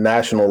around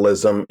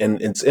nationalism, and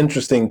it's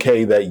interesting,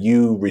 Kay, that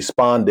you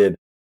responded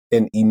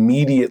and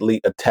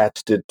immediately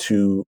attached it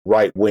to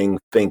right wing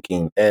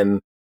thinking,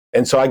 and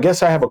so I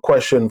guess I have a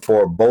question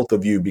for both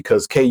of you,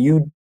 because Kay,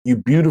 you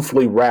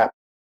beautifully wrapped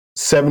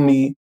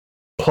 70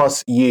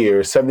 plus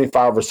years,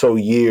 75 or so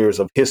years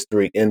of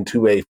history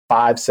into a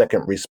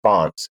 5-second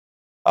response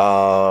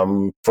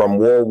from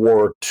World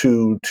War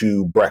II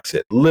to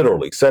Brexit,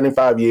 literally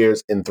 75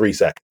 years in 3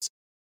 seconds.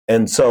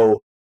 And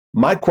so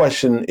my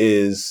question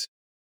is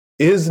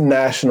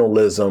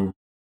nationalism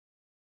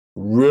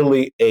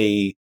really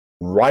a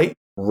right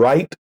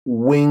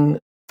wing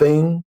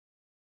thing?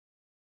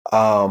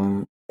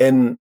 And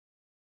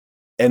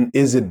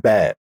is it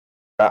bad?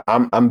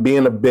 I'm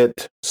being a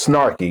bit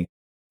snarky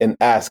in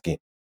asking.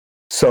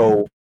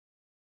 So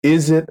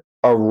is it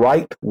a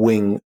right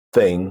wing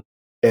thing,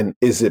 and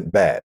is it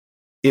bad?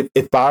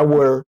 If I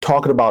were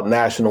talking about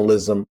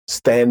nationalism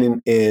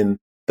standing in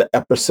the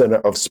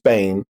epicenter of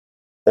Spain,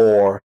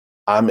 or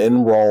I'm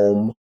in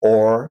Rome,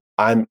 or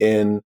I'm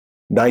in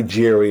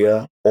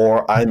Nigeria,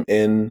 or I'm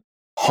in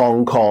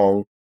Hong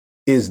Kong,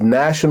 is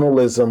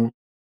nationalism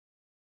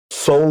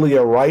solely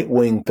a right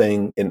wing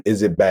thing, and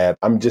is it bad?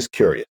 I'm just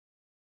curious.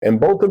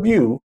 And both of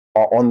you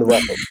are on the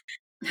record.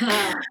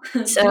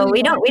 So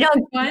we don't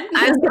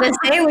I was going to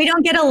say, we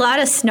don't get a lot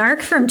of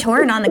snark from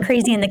Torrin on the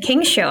Crazy and the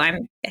King show.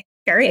 I'm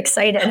very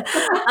excited.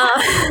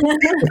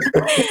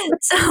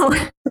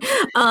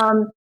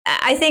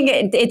 I think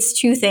it's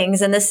two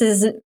things, and this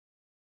is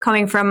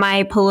coming from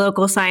my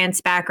political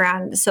science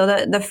background. So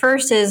the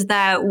first is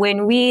that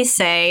when we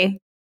say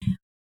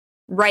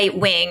right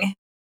wing,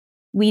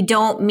 we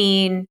don't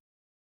mean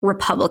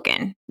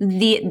Republican.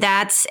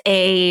 That's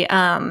a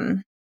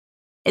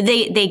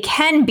they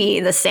can be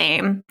the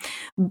same,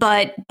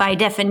 but by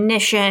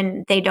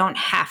definition, they don't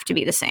have to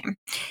be the same.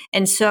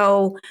 And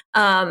so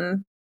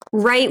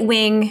right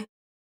wing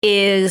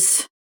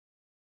is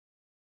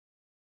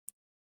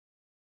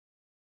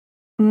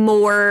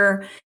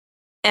more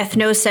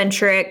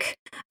ethnocentric,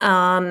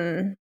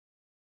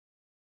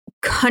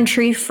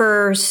 country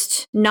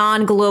first,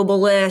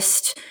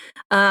 non-globalist,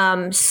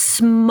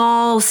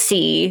 small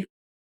c,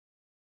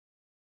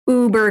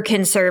 uber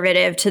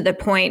conservative, to the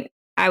point,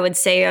 I would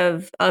say,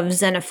 of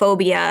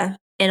xenophobia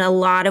in a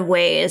lot of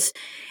ways.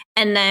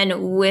 And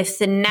then with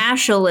the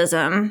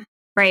nationalism,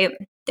 right,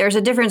 there's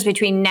a difference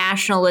between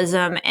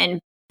nationalism and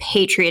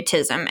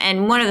patriotism.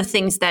 And one of the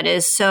things that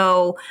is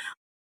so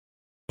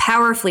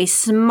powerfully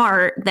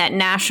smart that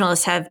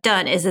nationalists have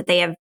done is that they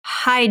have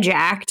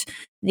hijacked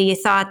the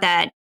thought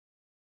that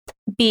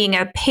being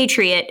a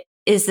patriot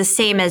is the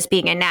same as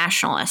being a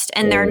nationalist.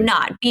 And they're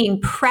not. Being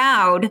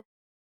proud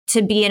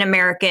to be an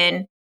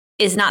American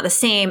is not the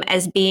same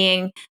as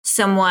being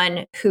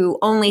someone who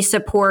only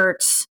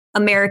supports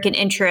American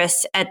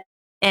interests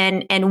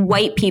and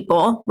white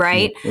people,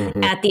 right,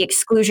 at the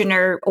exclusion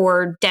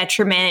or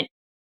detriment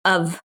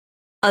of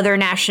other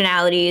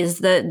nationalities,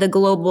 the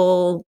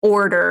global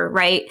order,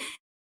 right?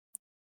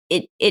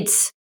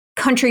 It's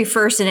country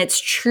first in its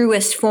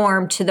truest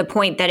form, to the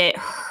point that it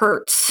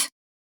hurts.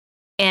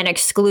 and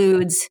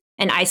excludes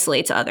and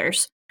isolates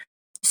others.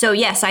 So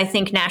yes, I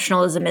think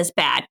nationalism is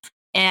bad.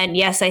 And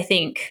yes, I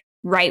think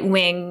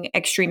right-wing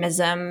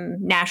extremism,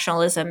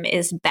 nationalism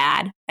is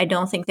bad. I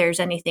don't think there's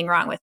anything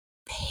wrong with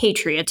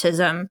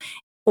patriotism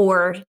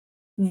or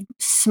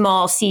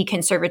small c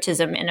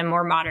conservatism in a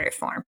more moderate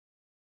form.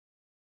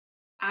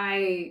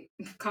 I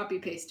copy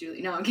paste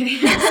Julie. No, I'm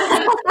kidding.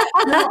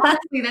 No,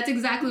 honestly, that's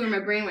exactly where my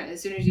brain went.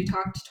 As soon as you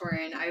talked to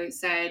Torin, I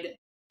said,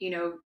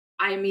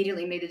 I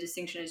immediately made the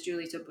distinction, as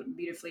Julie so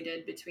beautifully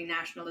did, between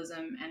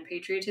nationalism and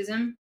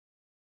patriotism.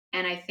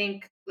 And I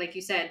think, like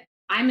you said,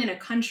 I'm in a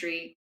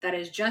country that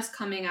is just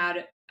coming out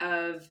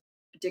of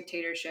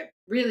dictatorship.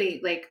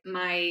 Really, like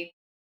my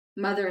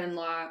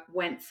mother-in-law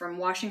went from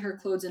washing her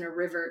clothes in a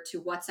river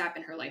to WhatsApp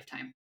in her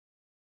lifetime.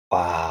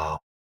 Wow.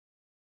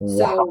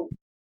 So,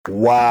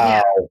 wow.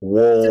 Yeah.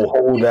 Whoa, So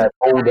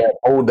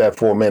hold that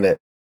for a minute.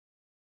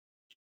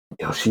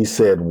 She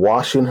said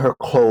washing her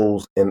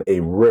clothes in a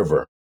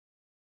river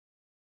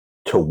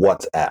to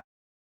WhatsApp.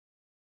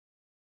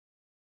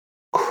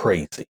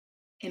 Crazy.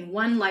 In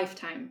one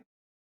lifetime.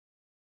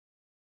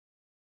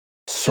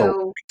 So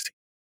crazy.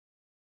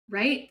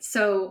 Right?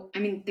 So, I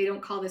mean, they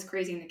don't call this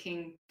crazy in the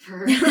king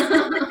for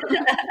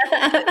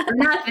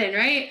nothing,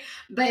 right?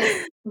 But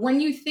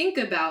when you think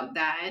about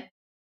that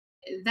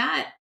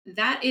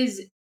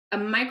is a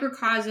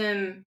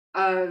microcosm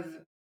of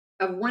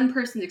one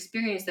person's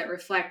experience that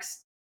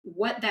reflects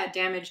what that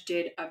damage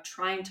did of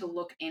trying to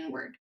look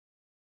inward.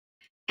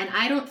 And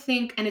I don't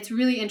think, and it's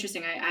really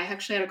interesting. I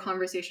actually had a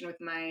conversation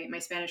with my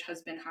Spanish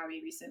husband,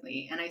 Javi,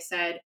 recently. And I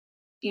said,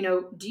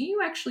 do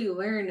you actually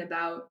learn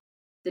about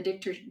the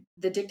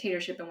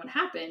dictatorship and what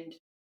happened?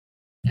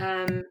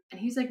 And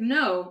he's like,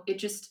 no,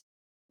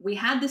 we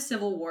had the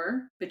civil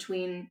war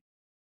between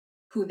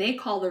who they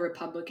call the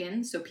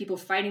Republicans, so people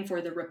fighting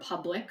for the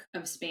Republic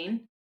of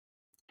Spain,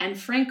 and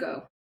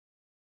Franco,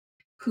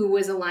 who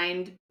was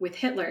aligned with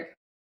Hitler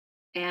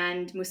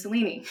and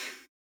Mussolini.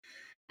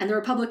 And the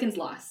Republicans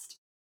lost.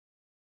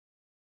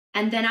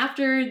 And then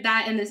after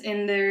that,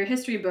 in their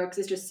history books,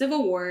 it's just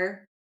civil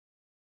war,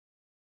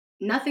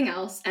 nothing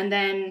else, and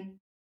then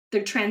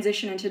the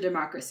transition into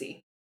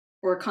democracy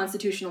or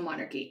constitutional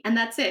monarchy. And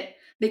that's it.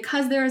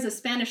 Because there is a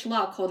Spanish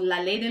law called La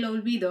Ley del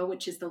Olvido,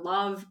 which is the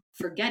law of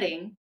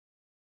forgetting,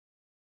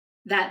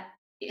 that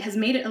has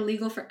made it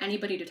illegal for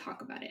anybody to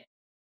talk about it.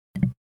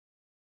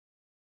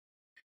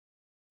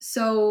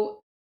 So,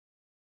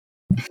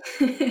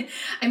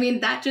 I mean,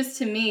 that just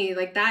to me,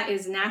 like, that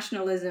is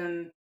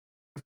nationalism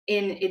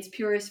in its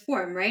purest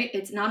form, right?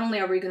 It's not only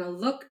are we going to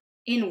look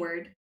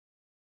inward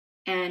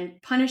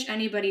and punish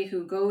anybody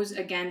who goes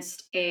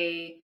against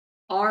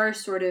our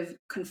sort of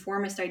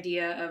conformist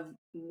idea of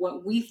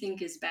what we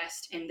think is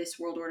best in this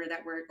world order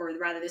or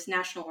rather this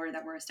national order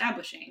that we're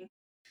establishing.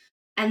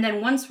 And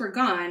then once we're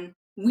gone,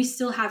 we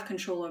still have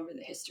control over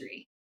the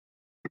history.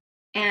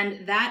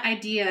 And that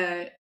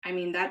idea, I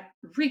mean, that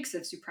reeks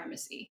of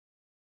supremacy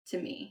to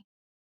me.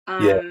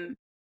 And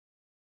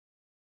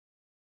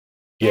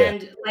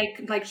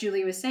like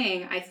Julie was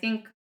saying, I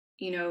think,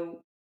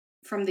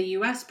 from the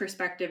US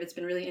perspective, it's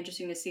been really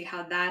interesting to see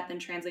how that then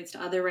translates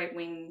to other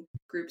right-wing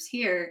groups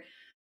here.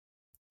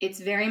 It's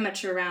very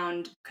much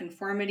around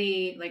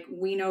conformity, like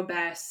we know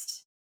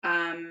best.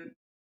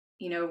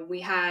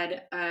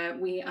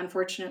 We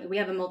unfortunately, we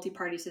have a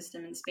multi-party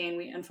system in Spain.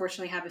 We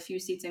unfortunately have a few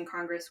seats in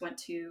Congress went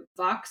to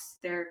Vox,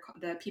 they're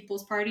the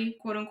People's Party,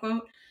 quote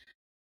unquote.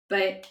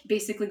 But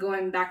basically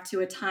going back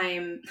to a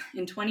time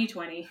in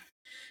 2020,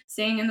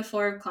 saying in the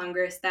floor of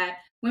Congress that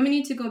women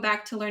need to go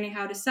back to learning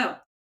how to sew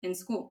in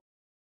school.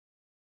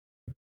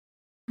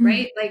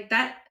 Right? Like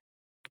that.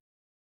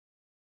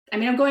 I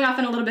mean, I'm going off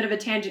on a little bit of a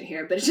tangent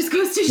here, but it just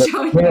goes to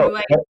show you,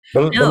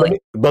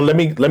 But let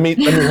me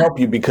help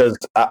you, because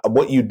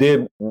what you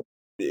did,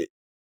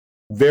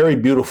 very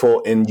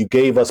beautiful, and you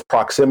gave us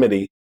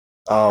proximity,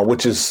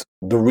 which is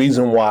the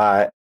reason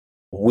why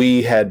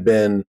we had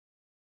been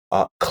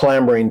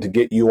clamoring to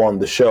get you on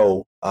the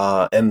show,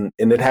 and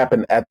it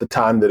happened at the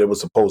time that it was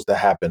supposed to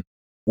happen.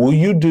 Will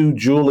you do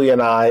Julie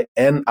and I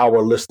and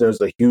our listeners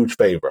a huge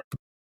favor?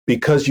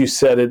 Because you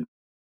said it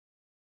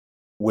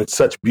with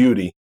such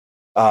beauty,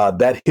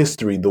 that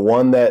history, the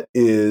one that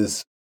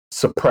is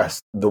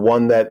suppressed, the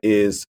one that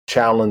is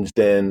challenged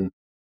and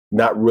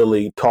not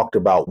really talked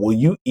about, will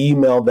you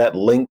email that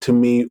link to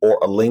me, or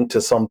a link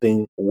to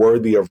something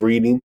worthy of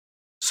reading?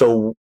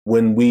 So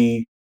when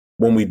we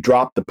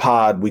drop the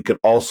pod, we could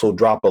also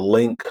drop a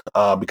link,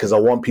 because I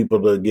want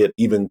people to get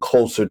even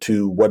closer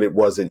to what it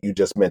was that you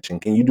just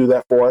mentioned. Can you do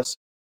that for us?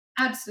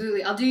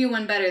 Absolutely. I'll do you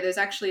one better. There's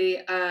actually,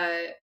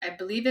 I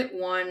believe it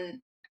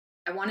won,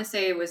 I want to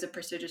say it was a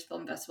prestigious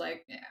film festival,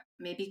 like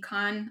maybe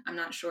Cannes, I'm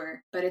not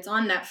sure, but it's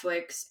on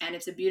Netflix, and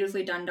it's a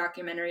beautifully done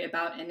documentary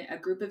about a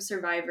group of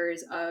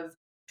survivors of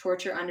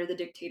torture under the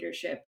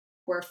dictatorship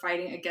who are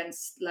fighting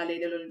against La Ley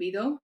del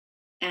Olvido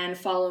and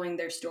following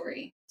their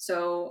story.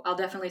 So I'll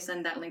definitely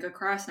send that link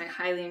across, and I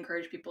highly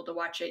encourage people to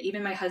watch it.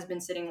 Even my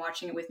husband sitting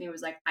watching it with me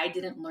was like, I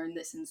didn't learn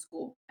this in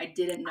school. I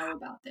didn't know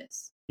about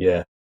this.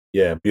 Yeah.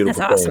 Beautiful. That's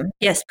awesome.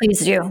 Yes,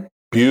 please do.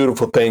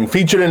 Beautiful thing.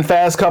 Featured in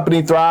Fast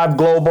Company, Thrive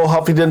Global,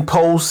 Huffington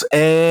Post,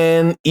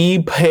 and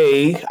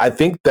ePay. I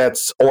think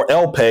that's, or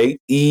LPay,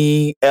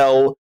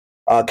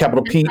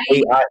 capital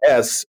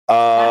PAIS.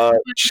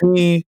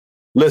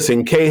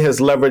 Kay has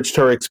leveraged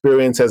her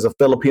experience as a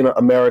Filipino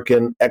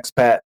American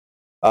expat,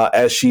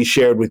 as she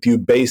shared with you,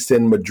 based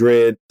in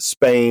Madrid,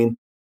 Spain.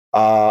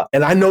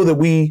 And I know that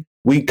we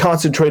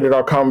concentrated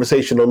our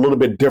conversation a little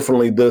bit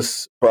differently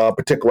this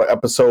particular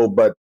episode,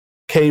 but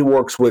Kay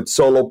works with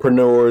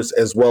solopreneurs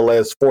as well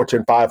as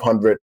Fortune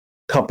 500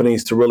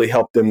 companies to really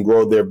help them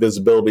grow their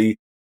visibility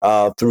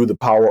through the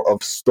power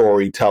of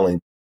storytelling.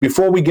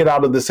 Before we get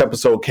out of this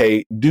episode,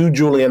 Kay, do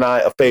Julie and I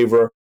a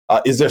favor.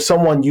 Is there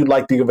someone you'd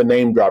like to give a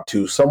name drop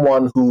to?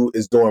 Someone who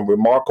is doing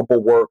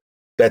remarkable work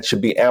that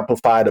should be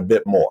amplified a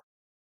bit more?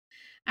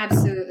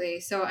 Absolutely.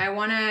 So I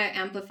want to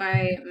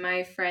amplify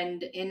my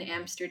friend in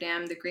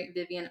Amsterdam, the great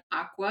Vivian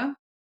Aqua.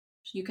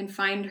 You can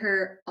find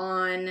her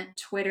on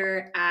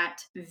Twitter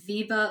at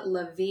Viva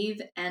La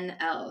Vive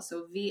NL.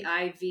 So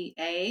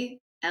VIVALAVIVENL.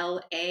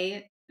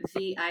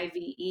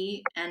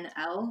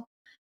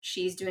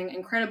 She's doing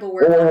incredible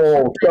work.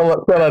 Spell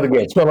that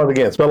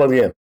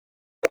again.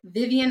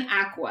 Vivian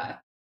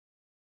Aqua.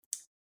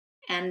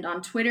 And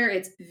on Twitter,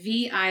 it's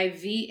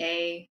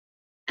VIVALAVIVENL.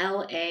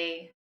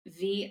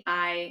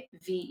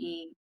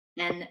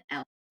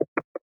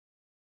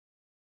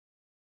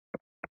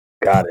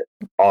 Got it.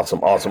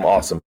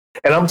 Awesome.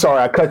 And I'm sorry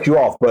I cut you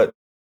off, but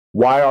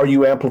why are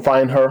you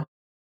amplifying her?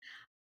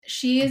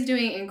 She is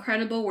doing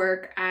incredible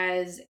work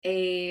as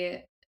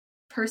a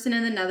person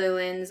in the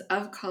Netherlands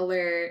of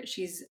color.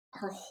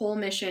 Her whole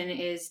mission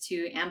is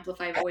to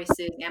amplify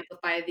voices,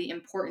 amplify the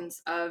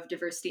importance of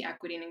diversity,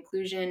 equity, and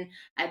inclusion.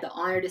 I had the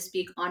honor to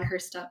speak on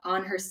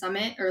her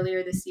summit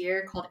earlier this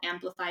year called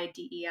Amplify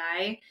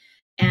DEI.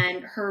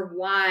 And her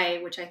why,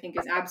 which I think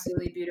is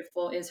absolutely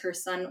beautiful, is her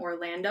son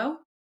Orlando,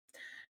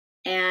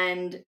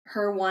 and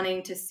her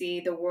wanting to see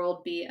the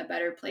world be a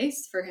better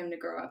place for him to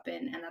grow up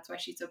in. And that's why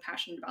she's so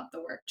passionate about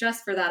the work.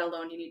 Just for that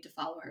alone, you need to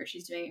follow her.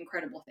 She's doing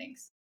incredible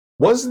things.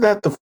 Was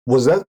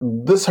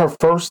this her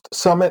first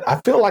summit? I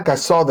feel like I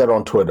saw that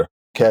on Twitter.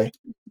 Okay.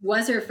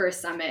 Was her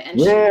first summit.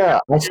 And I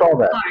saw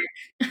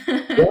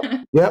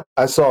that. Yep,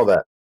 I saw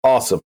that.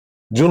 Awesome.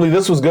 Julie,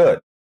 this was good.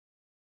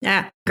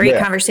 Yeah. Great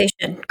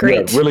conversation.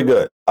 Great. Yeah, really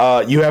good.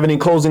 You have any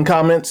closing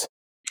comments?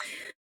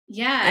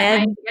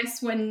 Yeah, I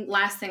guess one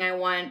last thing I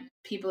want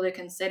people to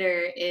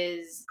consider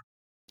is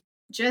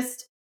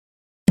just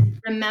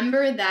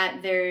remember that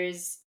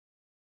there's,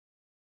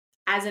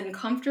 as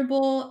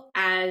uncomfortable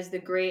as the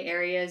gray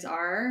areas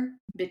are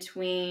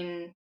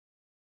between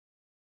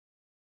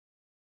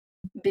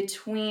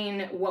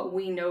what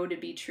we know to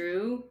be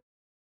true,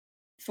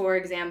 for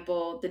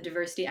example, the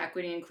diversity,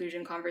 equity,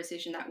 inclusion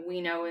conversation that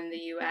we know in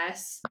the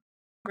US,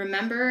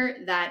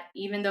 remember that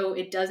even though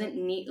it doesn't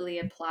neatly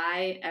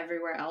apply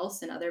everywhere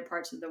else in other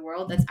parts of the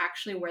world, that's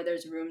actually where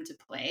there's room to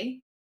play.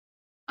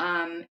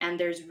 And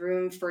there's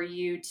room for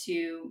you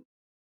to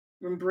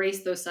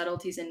embrace those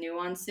subtleties and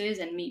nuances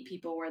and meet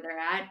people where they're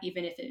at,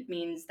 even if it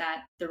means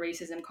that the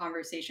racism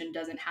conversation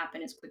doesn't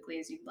happen as quickly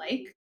as you'd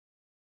like.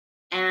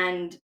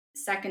 And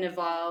second of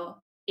all,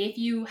 if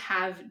you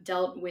have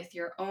dealt with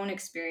your own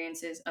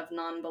experiences of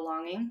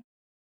non-belonging,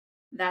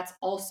 that's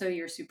also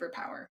your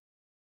superpower.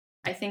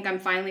 I think I'm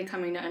finally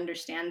coming to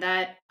understand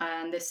that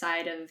on this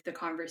side of the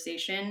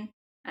conversation,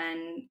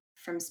 and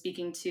from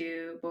speaking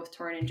to both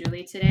Torrin and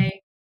Julie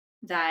today,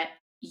 that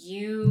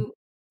you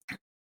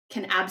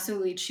can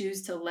absolutely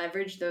choose to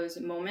leverage those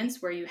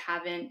moments where you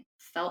haven't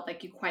felt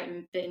like you quite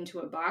fit into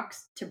a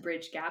box to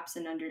bridge gaps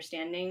in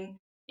understanding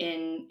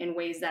in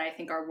ways that I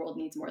think our world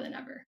needs more than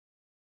ever.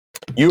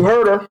 You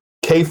heard her.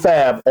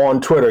 KFab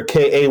on Twitter,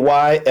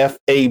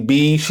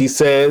 KAYFAB. She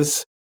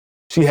says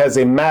she has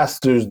a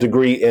master's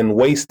degree in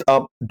waist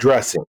up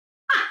dressing.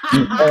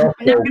 Never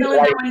gonna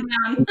let that one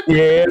down.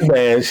 Yeah,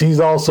 man. She's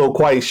also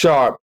quite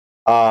sharp.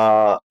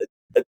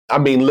 I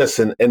mean,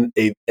 listen, an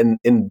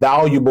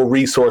invaluable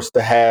resource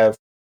to have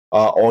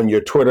on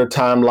your Twitter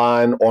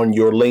timeline, on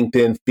your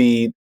LinkedIn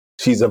feed.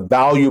 She's a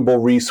valuable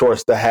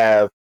resource to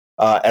have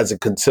as a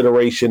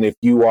consideration if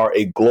you are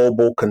a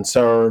global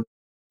concern,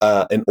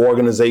 an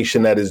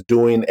organization that is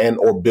doing and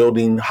or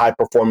building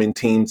high-performing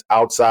teams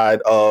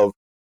outside of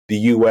the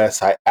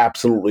U.S. I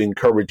absolutely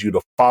encourage you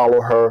to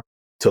follow her,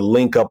 to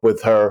link up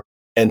with her,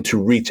 and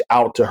to reach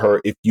out to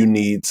her if you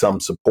need some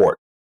support.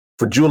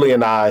 For Julie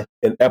and I,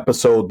 an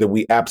episode that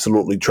we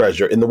absolutely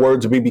treasure. In the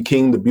words of B.B.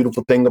 King, the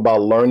beautiful thing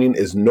about learning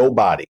is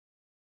nobody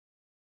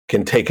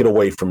can take it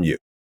away from you.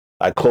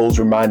 I close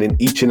reminding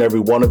each and every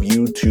one of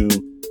you to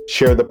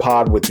share the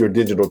pod with your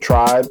digital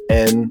tribe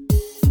and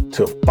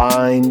to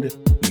find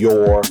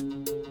your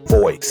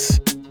voice.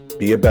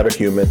 Be a better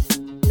human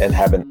and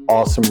have an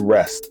awesome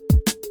rest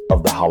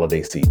of the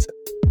holiday season.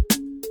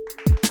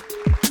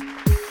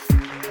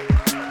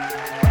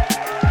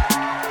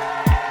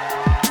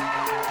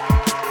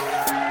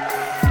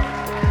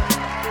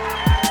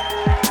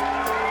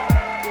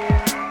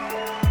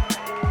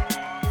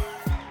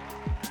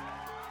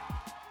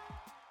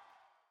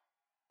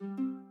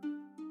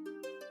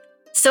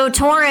 So,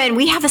 Torin,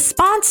 we have a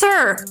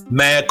sponsor.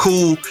 Mad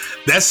cool.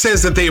 That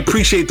says that they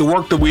appreciate the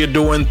work that we are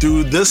doing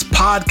through this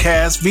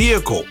podcast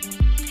vehicle.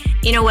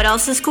 You know what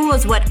else is cool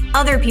is what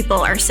other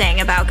people are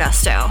saying about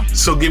Gusto.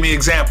 So give me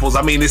examples.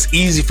 I mean, it's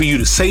easy for you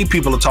to say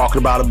people are talking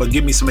about it, but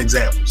give me some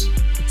examples.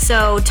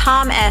 So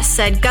Tom S.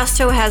 said,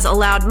 Gusto has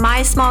allowed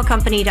my small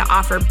company to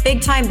offer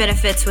big-time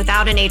benefits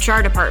without an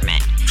HR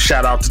department.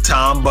 Shout out to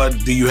Tom, but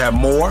do you have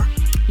more?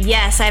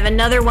 Yes, I have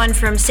another one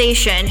from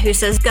Sation who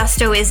says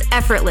Gusto is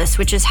effortless,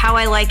 which is how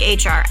I like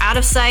HR. Out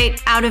of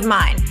sight, out of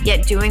mind,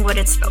 yet doing what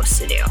it's supposed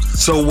to do.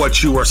 So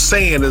what you are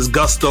saying is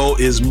Gusto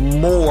is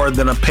more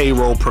than a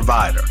payroll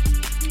provider.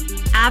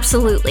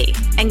 Absolutely.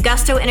 And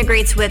Gusto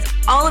integrates with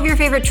all of your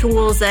favorite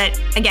tools that,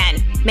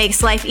 again,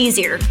 makes life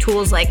easier.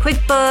 Tools like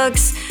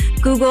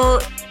QuickBooks,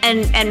 Google,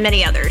 and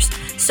many others.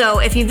 So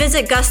if you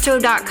visit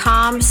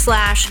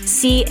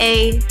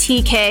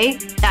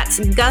gusto.com/CATK, that's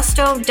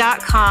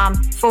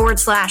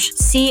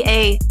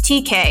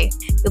gusto.com/CATK,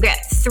 you'll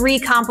get 3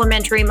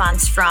 complimentary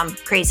months from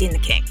Crazy and the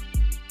King.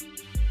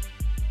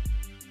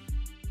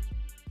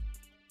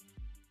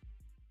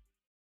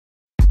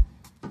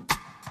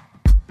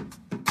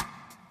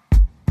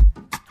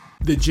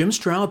 The Jim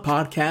Stroud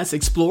Podcast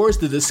explores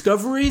the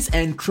discoveries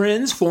and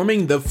trends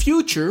forming the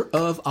future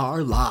of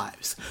our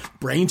lives.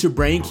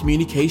 Brain-to-brain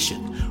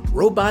communication,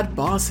 robot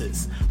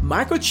bosses,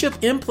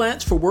 microchip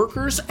implants for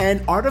workers,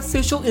 and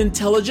artificial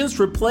intelligence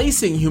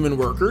replacing human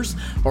workers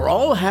are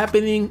all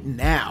happening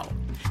now.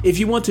 If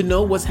you want to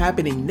know what's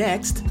happening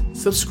next,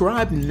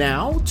 subscribe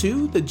now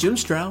to the Jim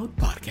Stroud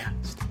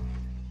Podcast.